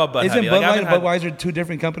 I don't know about Bud Isn't Heavy. Bud Like, I Light and haven't had- Budweiser two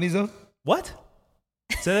different companies though? What?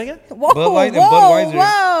 Say that again. Whoa, Bud Light and whoa, Budweiser.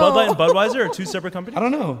 whoa. Bud Light and Budweiser are two separate companies. I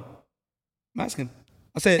don't know. I'm asking.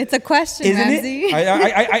 I said, It's a question, isn't Ramsey. it?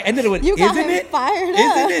 I ended it with, You got isn't him it? fired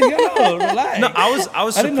up. Isn't it? Yo, relax. No, I was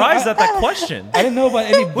I didn't know- surprised at that question. I didn't know about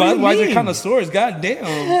any do you Budweiser mean? connoisseurs. God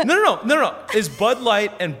damn. No. Is Bud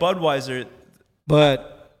Light and Budweiser?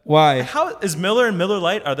 But why? How is Miller and Miller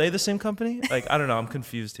Lite? Are they the same company? Like, I don't know. I'm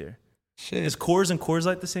confused here. Shit. Is Coors and Coors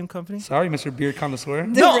Light the same company? Sorry, Mr. Beer connoisseur.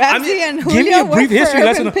 Did No, I Ramsey mean, and Give me Julio a brief work for history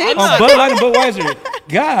lesson Urban on Pitch? Bud Light and Budweiser.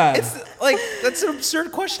 God. It's like that's an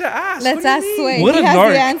absurd question to ask. Let's ask Sway. What He a has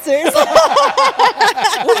narc. the answers.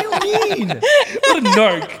 What do you mean? What a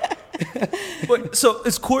narc. Wait, so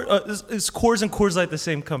is Coors and Coors Light the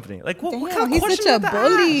same company? Like, what kind of He's question such a is that?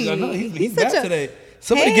 bully. No, he's He's bad such a- today.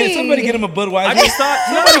 Somebody Hey. get him a Budweiser. I just thought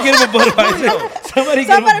Somebody get him a Budweiser. Somebody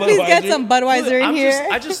get him a Somebody please get Budweiser. some Budweiser in here.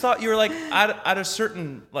 I just thought you were like at a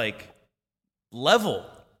certain like level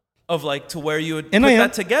of like to where you would And put I am.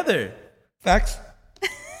 that together. Facts.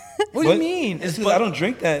 What do you mean? It's Is 'cause I don't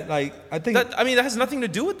drink that. Like I think that? I mean, that has nothing to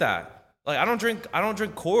do with that. Like I don't drink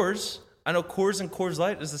Coors. I know Coors and Coors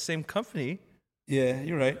Light is the same company. Yeah,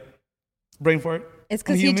 you're right. Brain fart. It's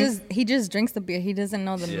because he just drinks the beer. He doesn't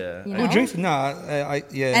know the. Yeah. You know? Who drinks? Nah,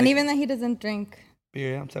 yeah. And even that he doesn't drink.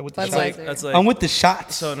 beer. I'm sorry, with the Budweiser. shots. That's like I'm with the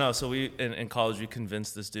shots. So we in college we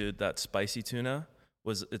convinced this dude that spicy tuna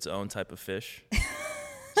was its own type of fish.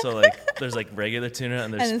 So like there's like regular tuna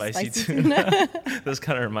and there's And spicy, spicy tuna. This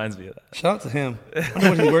kind of reminds me of that. Shout out to him. I wonder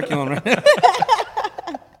what he's working on right now.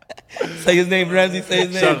 Say his name, Ramsey. Say his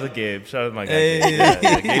name. Shout out to Gabe. Shout out to my guy. Hey. Gabe.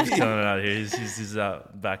 Yeah, Gabe's killing it out here. He's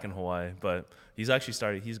out back in Hawaii, but he's actually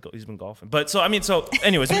started. He's been golfing. But so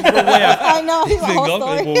anyways, we're way off. I know. He's been whole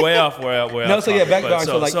golfing. story. We're way off. Way No, off. so yeah, topic. back But to-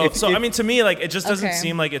 so, like, if- I mean, to me, like it just doesn't Okay.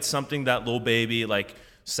 seem like it's something that Lil Baby like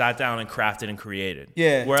sat down and crafted and created.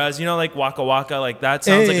 Yeah. Whereas like Waka Waka, like that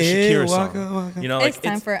sounds like a Shakira Waka song. Waka. You know, like It's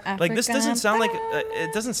time for like this doesn't Africa. sound like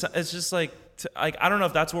it doesn't. It's just like I don't know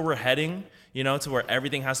if that's where we're heading. You know, to where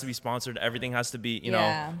everything has to be sponsored, everything has to be, you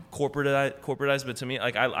Yeah. know, corporatized. But to me,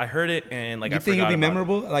 like I heard it and like You I think forgot it'd be about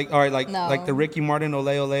memorable? Like, all right, like No. like the Ricky Martin, Ole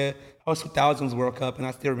Ole. That was 2000s World Cup, and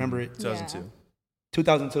I still remember it. 2002.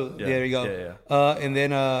 2002. Yeah, Yeah, there you go. yeah, And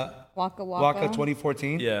then Waka Waka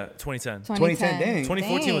 2014. Yeah, 2010. 2010, dang.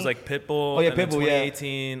 2014 was like Pitbull. Oh, yeah, and then Pitbull, yeah.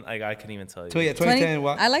 2018, like I couldn't even tell you. So yeah, 2010.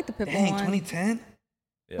 I like the Pitbull Dang, one. 2010.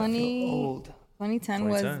 Yeah. 2010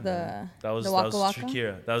 was 2010, the that was the Waka that was Waka.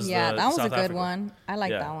 Shakira. That was Yeah, the that was South a good Africa. one. I like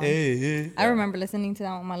Yeah. that one. Hey, I remember listening to that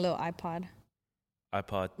on my little iPod.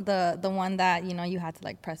 iPod. The one that you had to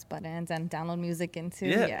like press buttons and download music into.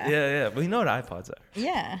 Yeah. But you know what iPods are.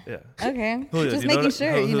 Yeah. Yeah. Okay. Julio, Just do you know making what-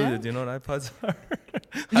 sure. Julio, do you know what iPods are?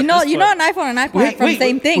 You know an iPhone and iPod Wait, from wait,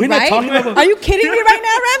 same thing, we're not right? talking about- Are you kidding me right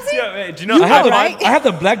now, Ramsey? Yeah, wait, do you know I have, iPod? I have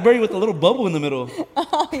the BlackBerry with the little bubble in the middle.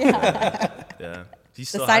 Yeah. He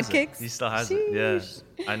still has it. sidekicks? He still has it.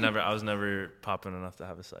 Yeah. I was never popping enough to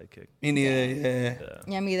have a sidekick. Me neither, yeah.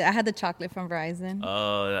 Yeah, me either. I had the chocolate from Verizon.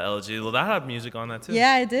 Oh, the LG. Well, that had music on that too.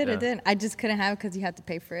 Yeah, I did. Yeah. I did. I just couldn't have it because you had to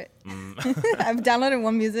pay for it. I've downloaded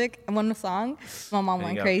one song. My mom And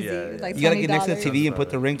went you got- crazy. yeah, It was like You gotta get next to the $20. TV and put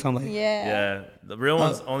the ringtone like, Yeah. Yeah. The real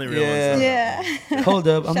ones, only real yeah. ones. Yeah. hold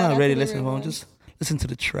up, I'm Shout not out ready to to the listen real home. ones. Just listen to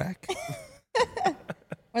the track.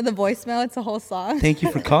 Or the voicemail. It's a whole song. Thank you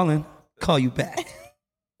for calling. Call you back.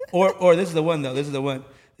 Or this is the one though. This is the one.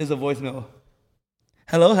 This is a voicemail.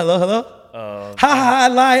 Hello. Ha ha! I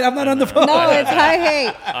lied. I'm not on the phone. No, it's hi, hey.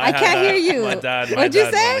 I had can't that. hear you. My dad What'd you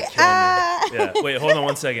wanted say? to kill me. Yeah. Wait, hold on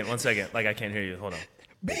 1 second. 1 second. Like I can't hear you. Hold on.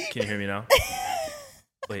 Can you hear me now?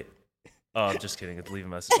 Wait. Oh, I'm just kidding. Leave a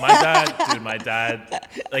message. My dad,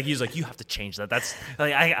 like he was like, you have to change that. That's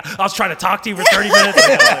like I was trying to talk to you for 30 minutes.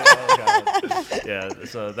 Like, I was like, oh, God. Yeah.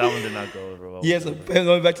 So that one did not go over well. Yes,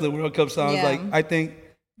 going back to the World Cup songs, Yeah. like I think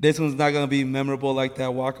this one's not gonna be memorable like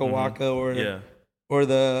that Waka Waka Yeah. or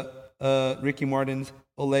the Ricky Martin's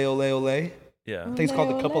Ole Ole Ole. Yeah. I think it's called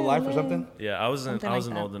The Cup of Life or something. Yeah. I wasn't Something like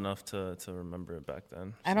that. old enough to remember it back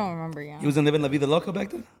then. I don't remember. Yeah. He was in Living La Vida Loca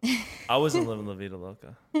back then. I wasn't living La Vida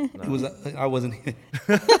Loca. No. He was. I wasn't.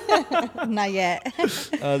 Not yet.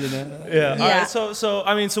 Other than that, Yeah. All Yeah. right. So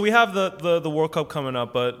I mean, so we have the World Cup coming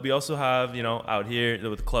up, but we also have out here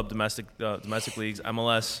with club domestic leagues,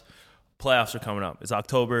 MLS playoffs are coming up. It's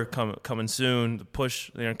October coming soon. The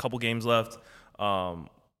push. A couple games left.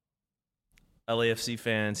 LAFC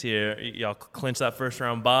fans here, y'all clinch that first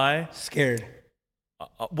round bye. scared.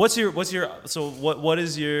 What is your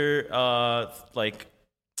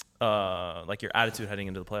your attitude heading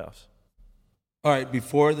into the playoffs? All right,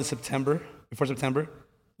 before September,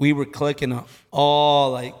 we were clicking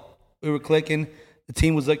all like we were clicking. The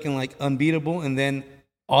team was looking like unbeatable, and then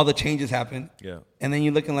all the changes happened. Yeah. And then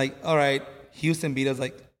you're looking like, all right, Houston beat us.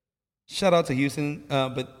 Like, shout out to Houston,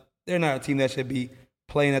 but they're not a team that should be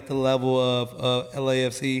playing at the level of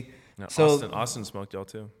LAFC. No, So Austin smoked y'all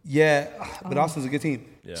too. yeah, but Austin's a good team.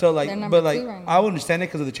 Yeah. So They're like, number but like, 2 right now. I would understand it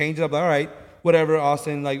because of the changes. I'm like, all right, whatever,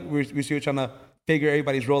 Austin. Like, we're still trying to figure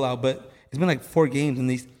everybody's role out. But it's been like 4 games, and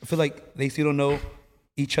I feel like they still don't know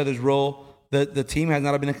each other's role. The team has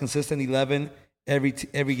not been a consistent 11.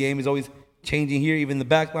 Every game is always changing here. Even the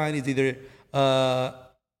back line is either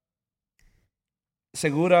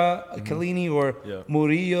Segura, Kalini, or Yeah.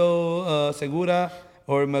 Murillo, Segura,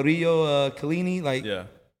 or Murillo, Kalini. Like, Yeah.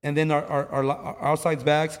 and then our outside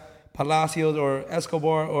backs, Palacios or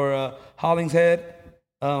Escobar or Hollingshead.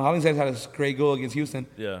 Hollingshead had a great goal against Houston.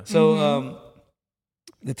 Yeah. So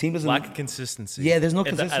the team doesn't. Lack of consistency. Yeah, there's no at a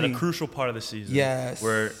consistency. crucial part of the season. Yes.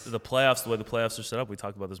 Where the way the playoffs are set up, we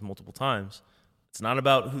talked about this multiple times. It's not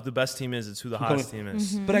about who the best team is; it's who the hottest team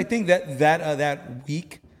is. But I think that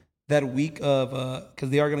week of because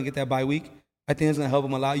they are gonna get that bye week, I think it's gonna help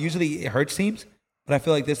them a lot. Usually it hurts teams, but I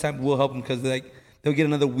feel like this time will help them because they'll get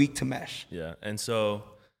another week to mesh. Yeah, and so,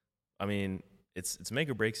 I mean, it's make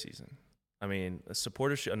or break season. I mean,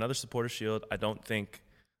 another supporter shield. I don't think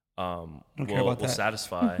will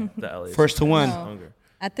satisfy the LA First to one. hunger.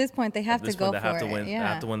 At this point, they have to go for it. They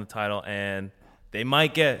have to win the title, and they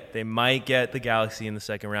might get the Galaxy in the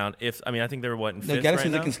second round. I think they're in fifth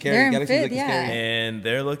Galaxy's right looking now? scary. They're in Galaxy's fifth, looking yeah. scary. And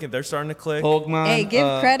they're starting to click. Bogman, Hey,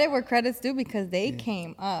 give credit where credit's due because they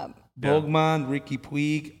came up. Bogman, Ricky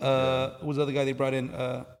Puig. What was the other guy they brought in?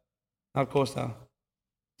 Not Costa.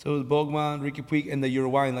 So it was Bogman, Ricky Puig, and the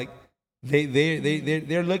Uruguayan. Like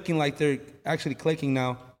they're looking like they're actually clicking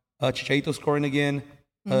now. Chicharito scoring again.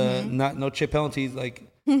 No chip penalties. Like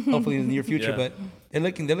hopefully in the near future, but they're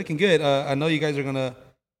looking good. I know you guys are gonna.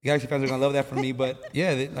 Galaxy fans are gonna love that from me, but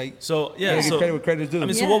yeah, give credit where credit is due. I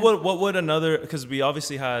mean, so what would another? Because we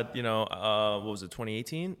obviously had what was it,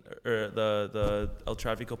 2018 or the El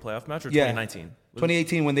Tráfico playoff match, or 2019?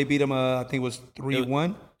 2018 when they beat them, I think it was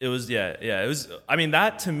 3-1. It was It was. I mean,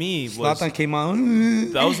 that to me was. Zlatan came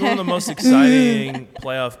on. That was one of the most exciting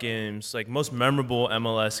playoff games, like most memorable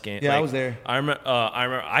MLS game. Yeah, like, I was there. I remember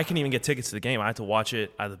I couldn't even get tickets to the game. I had to watch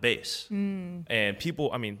it at the base, and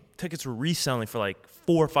tickets were reselling for like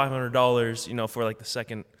 $400 or $500, for like the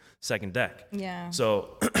second deck. Yeah.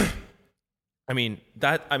 So,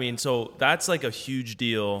 so that's like a huge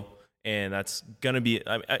deal, and that's gonna be.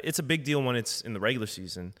 It's a big deal when it's in the regular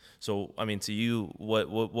season. So, to you, what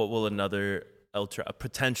will another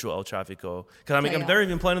potential El Tráfico? Because they're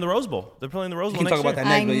even playing in the Rose Bowl. They're playing the Rose Bowl We can next talk about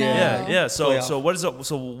year. that next, but Yeah. So Playoff. what is it?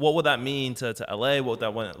 So what would that mean to LA? What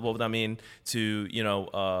would that mean to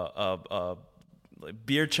like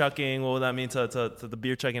beer chucking? What would that mean to the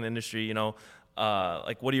beer chucking industry?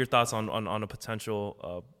 Like what are your thoughts on a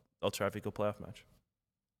potential El Tráfico playoff match?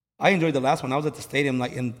 I enjoyed the last one. I was at the stadium,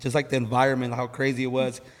 and just like the environment, how crazy it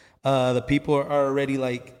was. The people are already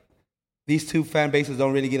like, these two fan bases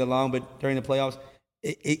don't really get along, but during the playoffs,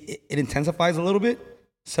 it intensifies a little bit.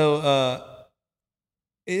 So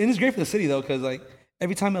it is great for the city though, because like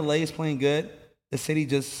every time LA is playing good, the city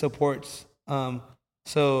just supports.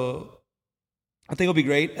 So I think it'll be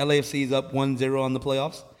great. LAFC is up 1-0 on the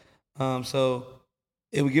playoffs, so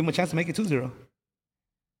it would give them a chance to make it 2-0.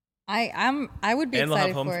 I would be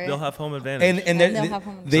excited for it. They'll have home advantage. And they'll have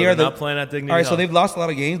home advantage. they're not playing at Dignity All right, so Health. they've lost a lot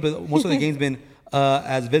of games, but most of the games been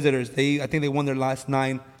as visitors. I think they won their last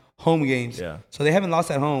 9 home games. Yeah. So they haven't lost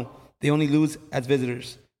at home. They only lose as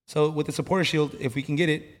visitors. So with the supporter shield, if we can get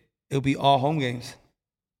it, it'll be all home games.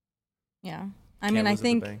 Yeah. I Can't mean, I lose at the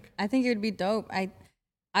think bank. it would be dope. I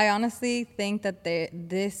honestly think that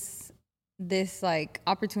this like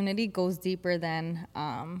opportunity goes deeper than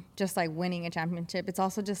just like winning a championship. It's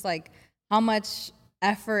also just like how much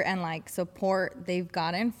effort and like support they've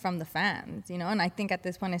gotten from the fans, And I think at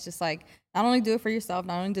this point it's just like not only do it for yourself,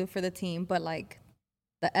 not only do it for the team, but like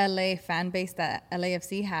the LA fan base that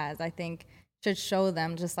LAFC has, I think should show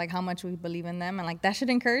them just like how much we believe in them, and like that should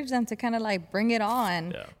encourage them to kind of like bring it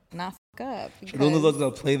on, not fuck up. Lulu's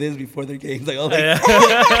gonna play this before their games.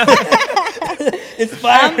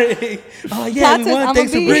 Inspiring. Oh yeah, we won.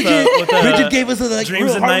 Thanks to Bridget. Bridget gave us a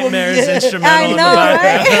Dreams and heartwarming- Nightmares Yeah. instrumental. I in the know,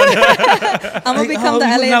 background. right? I'm gonna become the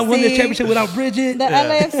we would not win this LAFC. championship without Bridget. The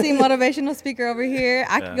LAFC motivational speaker over here.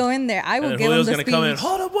 I could go in there. I will And give him Julio's the gonna speech. come in.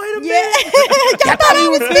 Hold up, wait a minute. Yeah. I thought he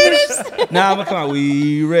was finished. Nah, I'm gonna come out.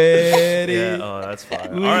 We ready? Yeah, oh, that's fine.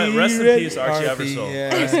 All We right, rest in ready. peace, Archie RIP, Eversole.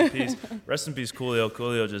 yeah. Rest in peace. Rest in peace, Coolio.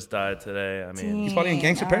 Coolio just died today. I mean, He's probably in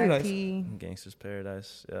Gangster Paradise. RIP. Gangster's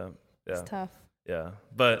Paradise. Yeah. It's tough. Yeah.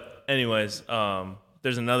 But anyways,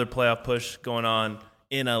 there's another playoff push going on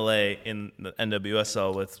in LA in the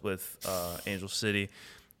NWSL with Angel City.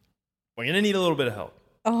 We're gonna need a little bit of help.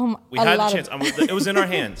 We had the chance. It was in our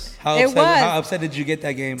hands. How It upset, was. How upset did you get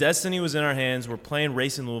that game? Destiny was in our hands. We're playing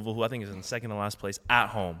Racing Louisville, who I think is in second to last place at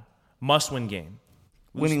home. Must-win game.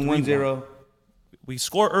 Lose Winning 3-1. 1-0. We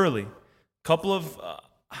score early. Couple of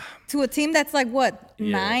To a team that's like what,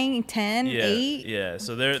 Yeah. 9, 10, 8? Yeah.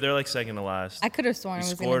 So they're like second to last. I could have sworn We it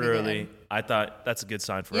was scored gonna be early. good. I thought that's a good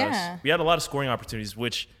sign for Yeah. us. We had a lot of scoring opportunities,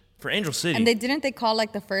 which for Angel City, And they call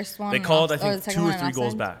like the first one. they called, I or think, the second 2 or one 3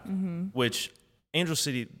 goals offside? back, which Angel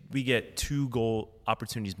City, we get 2 goal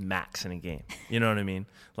opportunities max in a game. You know what I mean?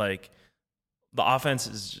 Like, the offense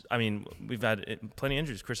is, we've had plenty of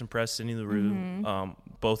injuries. Christian Press, Sidney LaRue,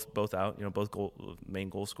 both out, both main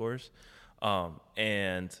goal scorers.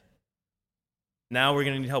 And now we're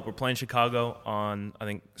going to need help. We're playing Chicago on, I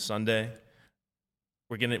think, Sunday.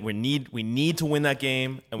 We need to win that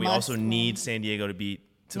game, and we Must also win. need San Diego to beat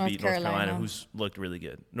North Carolina, who's looked really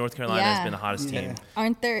good. North Carolina has been the hottest team.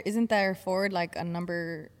 Isn't there forward like a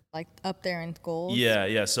number like up there in goals?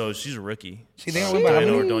 Yeah. So she's a rookie. See, they don't win by how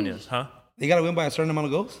Diana many? Ordonez, huh? They got to win by a certain amount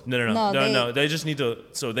of goals. No. They just need to.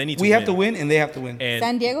 So they need to. We win. have to win, and they have to win. And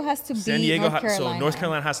San Diego has to beat North Carolina. So North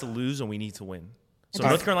Carolina has to lose, and we need to win. So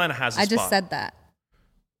North Carolina has a I spot. just said that.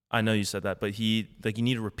 I know you said that, but you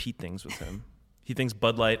need to repeat things with him. He thinks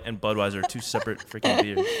Bud Light and Budweiser are two separate freaking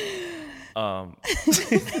beers.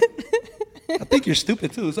 I think you're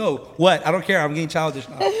stupid too. So what? I don't care. I'm getting childish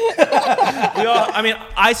now.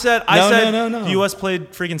 I said No. the U.S.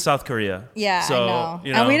 played freaking South Korea. Yeah, so, I know.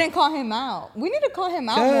 You know. And we didn't call him out. We need to call him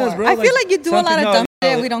out Yes, more. bro, I feel like, like you do a lot of something dumb else.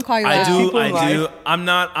 shit and we don't call you I out. do. People in I do. life- I'm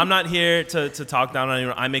not here to talk down on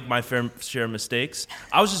anyone. I make my fair share of mistakes.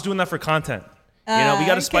 I was just doing that for content. You know, we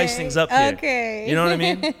got to spice okay. things up here. Okay. You know what I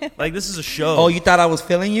mean? Like, this is a show. Oh, you thought I was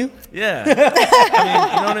feeling you? Yeah. I mean,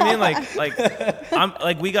 you know what I mean? Like I'm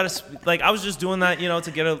like we gotta like I was just doing that, you know,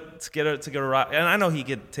 to get a rock. And I know he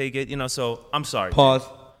could take it, you know. So I'm sorry. Pause.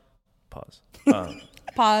 Pause.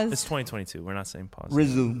 Pause. It's 2022. We're not saying pause.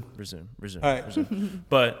 Resume. Resume. All right. Resume.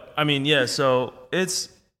 But I mean, yeah. So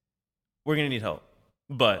we're gonna need help.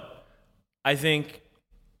 But I think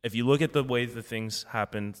if you look at the way the things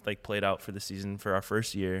happened, like played out for the season for our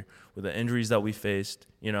first year with the injuries that we faced,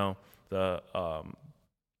 you know,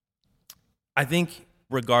 I think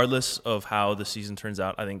regardless of how the season turns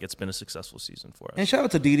out, I think it's been a successful season for us. And shout out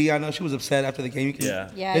to Didi. I know she was upset after the game. You can-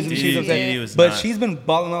 Yeah, listen, you she's did. upset. Didi was But not- she's been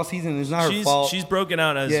balling all season. It's not her fault. She's broken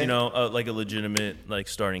out as, Yeah. you know, like a legitimate like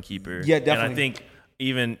starting keeper. Yeah, And I definitely. think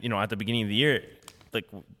even, you know, at the beginning of the year, like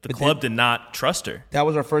the club did not trust her. That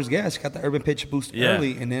was our first guess. She got the urban pitch boost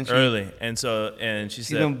early, and then And she she's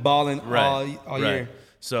said been balling right, all right. year.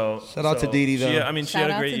 So Shout out to Didi, though. She had Shout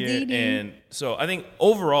a out great to year, Didi. and so I think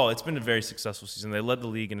overall it's been a very successful season. They led the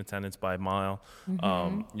league in attendance by a mile.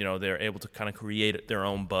 You know, they're able to kind of create their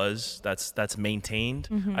own buzz that's maintained.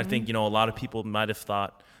 I think, you know, a lot of people might have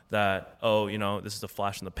thought that, oh, you know, this is a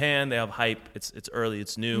flash in the pan. They have hype. It's early.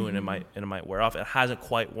 It's new, and it might wear off. It hasn't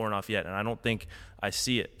quite worn off yet, and I don't think I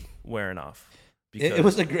see it wearing off. It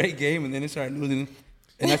was a great game, and then it started losing,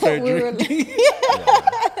 and I started We were drinking.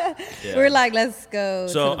 Yeah. We're like, let's go.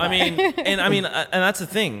 So to the I bar. mean, and that's the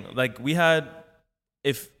thing. Like we had,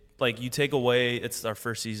 if like you take away, it's our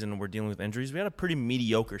first season. We're dealing with injuries. We had a pretty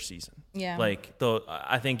mediocre season. Yeah. Like though,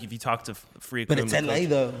 I think if you talk to Free, But it's LA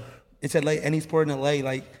though. It's LA. Any sport in LA,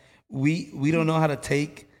 like we don't know how to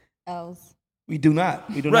take. Else. We do not.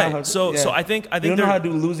 We do not. Know how Right. to, So yeah. I think we don't know how to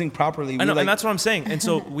do losing properly. I know, We, and that's what I'm saying. And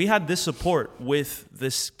so we had this support with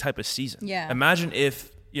this type of season. Yeah. Imagine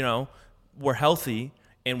if, you know, we're healthy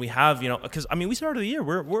and we have, you know, because I mean, we started the year.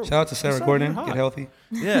 We're shout out to Sarah Gordon. Get healthy.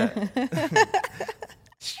 Yeah.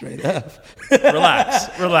 Straight up.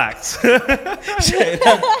 Relax. Straight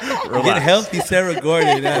up. Get healthy, Sarah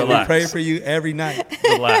Gordon. We Relax. pray for you every night.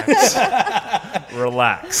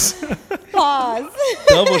 Relax. Pause.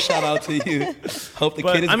 Double shout out to you. Hope the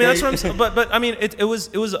But kid is I mean, that's great. what I'm saying. But I mean, it was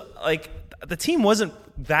like the team wasn't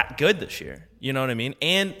that good this year. You know what I mean?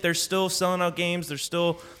 And they're still selling out games. There's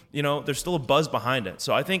still, you know, there's still a buzz behind it.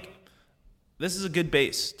 So I think this is a good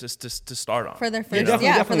base to start on For their first, you know?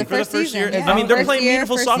 definitely, for the definitely. first season. year. Yeah. I mean, they're First playing year,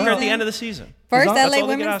 meaningful first soccer at the season. end of the season. First long- LA that's all they can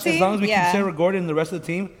women's ask. team. As long as we yeah. keep Sarah Gordon and the rest of the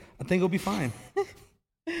team, I think we'll be fine.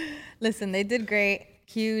 Listen, they did great.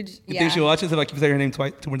 Huge. You Yeah. think she'll watch this if I keep saying her name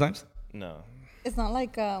two more times? No. It's not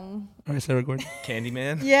like All right, Sarah Gordon.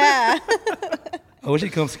 Candyman. yeah. I wish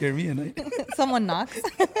he'd come scare me at night. Someone knocks.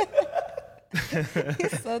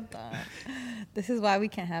 He's so dumb. This is why we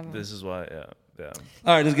can't have him. This is why, yeah.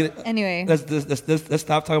 All right, let's get it. Anyway. Let's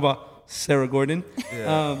stop talking about Sarah Gordon.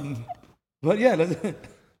 But yeah,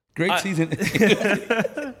 great season.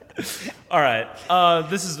 All right.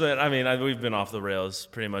 This has been. I mean, we've been off the rails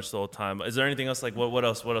pretty much the whole time. Is there anything else? Like, what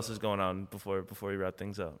else? What else is going on before we wrap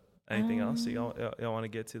things up? Anything else that y'all want to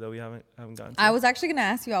get to that we haven't gotten to? I was actually gonna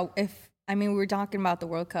ask you if we were talking about the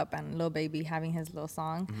World Cup and Lil Baby having his little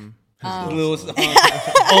song. Little song.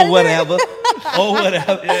 Oh whatever. Oh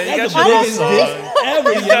whatever. Yeah, you That's got the your biggest little diss song.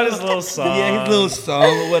 ever. He's got his little song. Yeah, his little song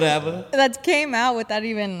or whatever. That came out without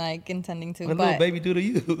even like intending to. What but little baby do to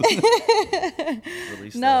you?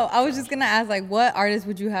 Release no, that. I was just gonna ask like, what artist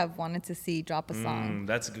would you have wanted to see drop a song?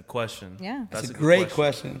 That's a good question. Yeah. That's a good great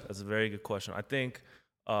question. That's a very good question. I think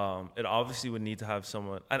it obviously would need to have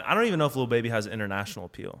someone. I don't even know if Lil Baby has international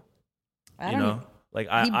appeal. I You don't know, like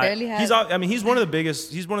I, He barely has- he's one of the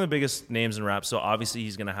biggest. He's one of the biggest names in rap. So obviously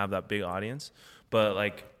he's gonna have that big audience. But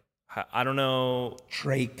like, I don't know.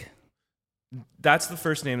 Drake. That's the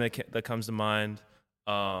first name that comes to mind.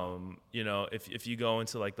 You know, if you go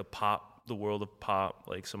into like the world of pop,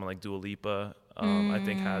 like someone like Dua Lipa, I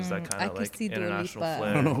think has that I kind of could like see Dua international Lipa.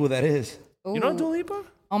 I don't flair. know who that is. You know Ooh. Dua Lipa?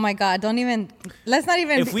 Oh my God! Let's not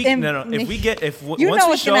even. If we you once know we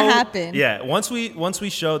what's show, gonna happen. Yeah, once we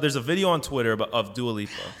show, there's a video on Twitter of Dua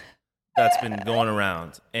Lipa that's been going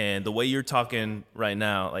around, and the way you're talking right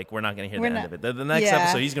now, like we're not gonna hear the end of it. The next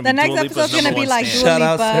episode, he's gonna be Dua Lipa's number one like stand. Shout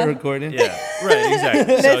out Sarah Gordon. Yeah, right,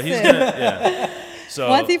 exactly. So he's gonna. Yeah. So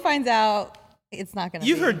once he finds out, it's not gonna.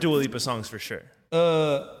 You've heard Dua Lipa songs for sure.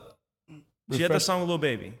 She had the song "Lil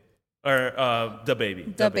Baby" or "The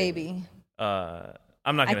Baby." The Baby.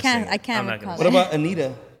 I'm not gonna sing. I can't. I'm not gonna. What about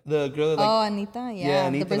Anita, the girl that Anita? Yeah,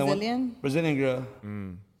 Anita, the Brazilian girl.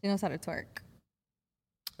 She knows how to twerk.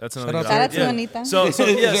 That's another. Shout out to Anita. So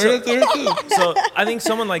yeah. So I think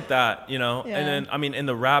someone like that, you know, Yeah. and then I mean in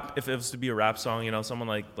the rap, if it was to be a rap song, you know, someone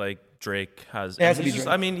like Drake has. It has to he's be just,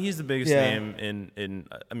 Drake. I mean, he's the biggest Yeah. name in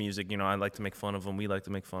music. You know, I like to make fun of him. We like to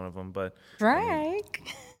make fun of him, but Drake.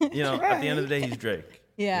 you know, at the end of the day, he's Drake.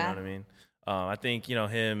 Yeah. You know what I mean? I think you know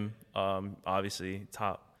him. Obviously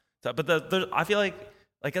top. But I feel like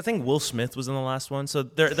I think Will Smith was in the last one. So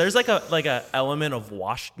there's like a element of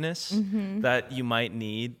washedness that you might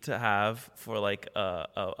need to have for like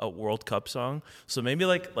a World Cup song. So maybe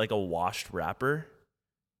like a washed rapper.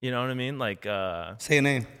 You know what I mean? Like Say a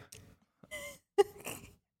name.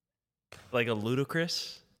 like a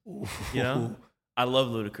Ludacris. You know? I love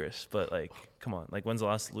Ludacris, but like come on, like when's the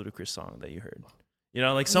last Ludacris song that you heard? You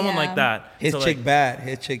know, like someone like that. His So, chick like, bad,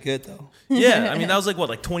 his chick good though. yeah, I mean that was like what,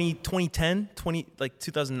 like 2010,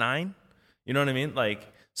 2009. You know what I mean? Like,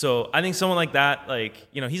 so I think someone like that, like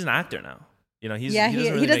you know, he's an actor now. You know, he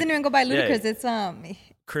doesn't even go by Ludacris. It's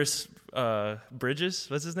Chris Bridges.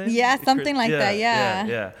 What's his name? Yeah, something like that.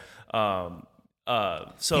 Yeah.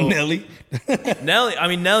 So Nelly.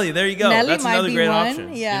 Nelly. There you go. Nelly That's might another be great one,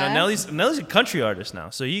 option. yeah. You know, Nelly's a country artist now,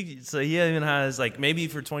 so he even has like maybe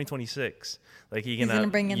for 2026. Like he can He's gonna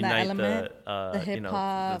bring in that unite element, the the you hip know,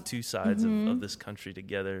 hop. the two sides of this country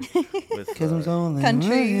together with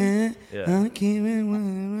Country. Yeah.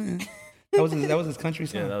 That was his country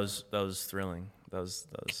song. Yeah, that was thrilling. That was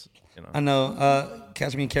you know. I know.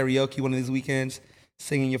 Catch me in karaoke one of these weekends,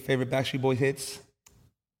 singing your favorite Backstreet Boys hits.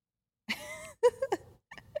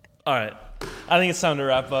 All right, I think it's time to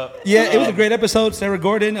wrap up. Yeah, it was a great episode. Sarah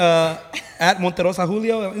Gordon at Monterosa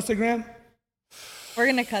Julio on Instagram. We're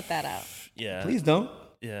gonna cut that out. Yeah, Please don't.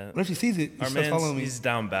 Yeah, What if she sees it? our She starts following man, me. he's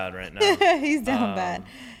down bad right now. He's down bad.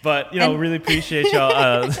 But, you know, really appreciate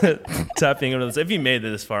y'all tapping into this. If you made it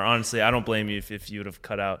this far, honestly, I don't blame you if you would have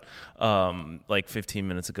cut out like 15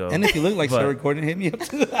 minutes ago. And if you look like But- Sarah Gordon, hit me up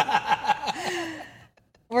too.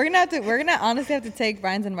 We're gonna honestly have to take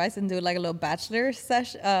Brian's advice and do like a little bachelor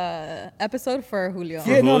episode for Julio.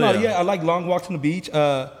 Yeah, no, Julio. yeah. I like long walks on the beach.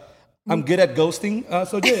 I'm good at ghosting.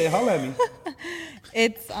 So yeah, holla at me.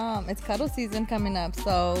 It's cuddle season coming up,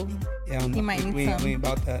 so Yeah, he might need we some. ain't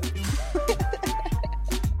about that.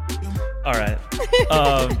 All right.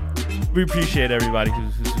 We appreciate everybody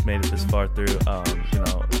who's made it this far through. You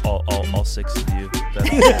know, all six of you that have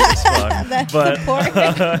made it this far. That's But support.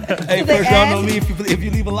 Hey, To the first y'all know end. me if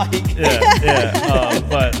you leave a like.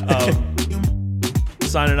 but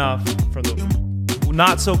signing off from the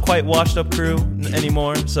not so quite washed up crew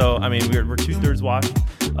anymore. So I mean, we're 2/3 washed.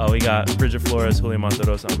 We got Bridget Flores, Julio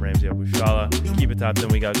Monterosa, I'm Ramsey Abushala. Keep it tapped in.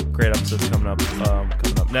 We got great episodes coming up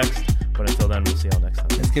next. But until then, we'll see y'all next time.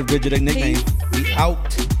 Let's give Bridget a nickname. Peace. We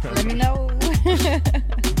out. Let me know.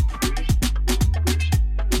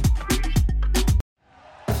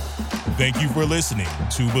 Thank you for listening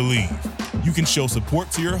to Believe. You can show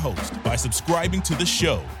support to your host by subscribing to the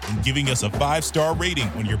show and giving us a 5-star rating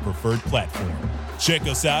on your preferred platform. Check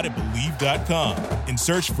us out at Believe.com and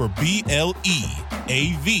search for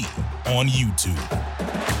BLEAV on YouTube.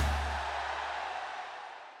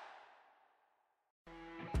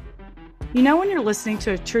 You know when you're listening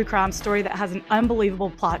to a true crime story that has an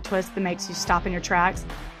unbelievable plot twist that makes you stop in your tracks?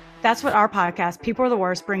 That's what our podcast, People Are the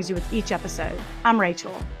Worst, brings you with each episode. I'm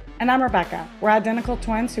Rachel. And I'm Rebecca. We're identical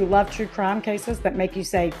twins who love true crime cases that make you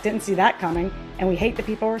say, didn't see that coming, and we hate the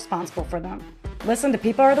people responsible for them. Listen to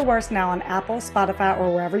People Are the Worst now on Apple, Spotify,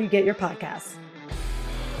 or wherever you get your podcasts.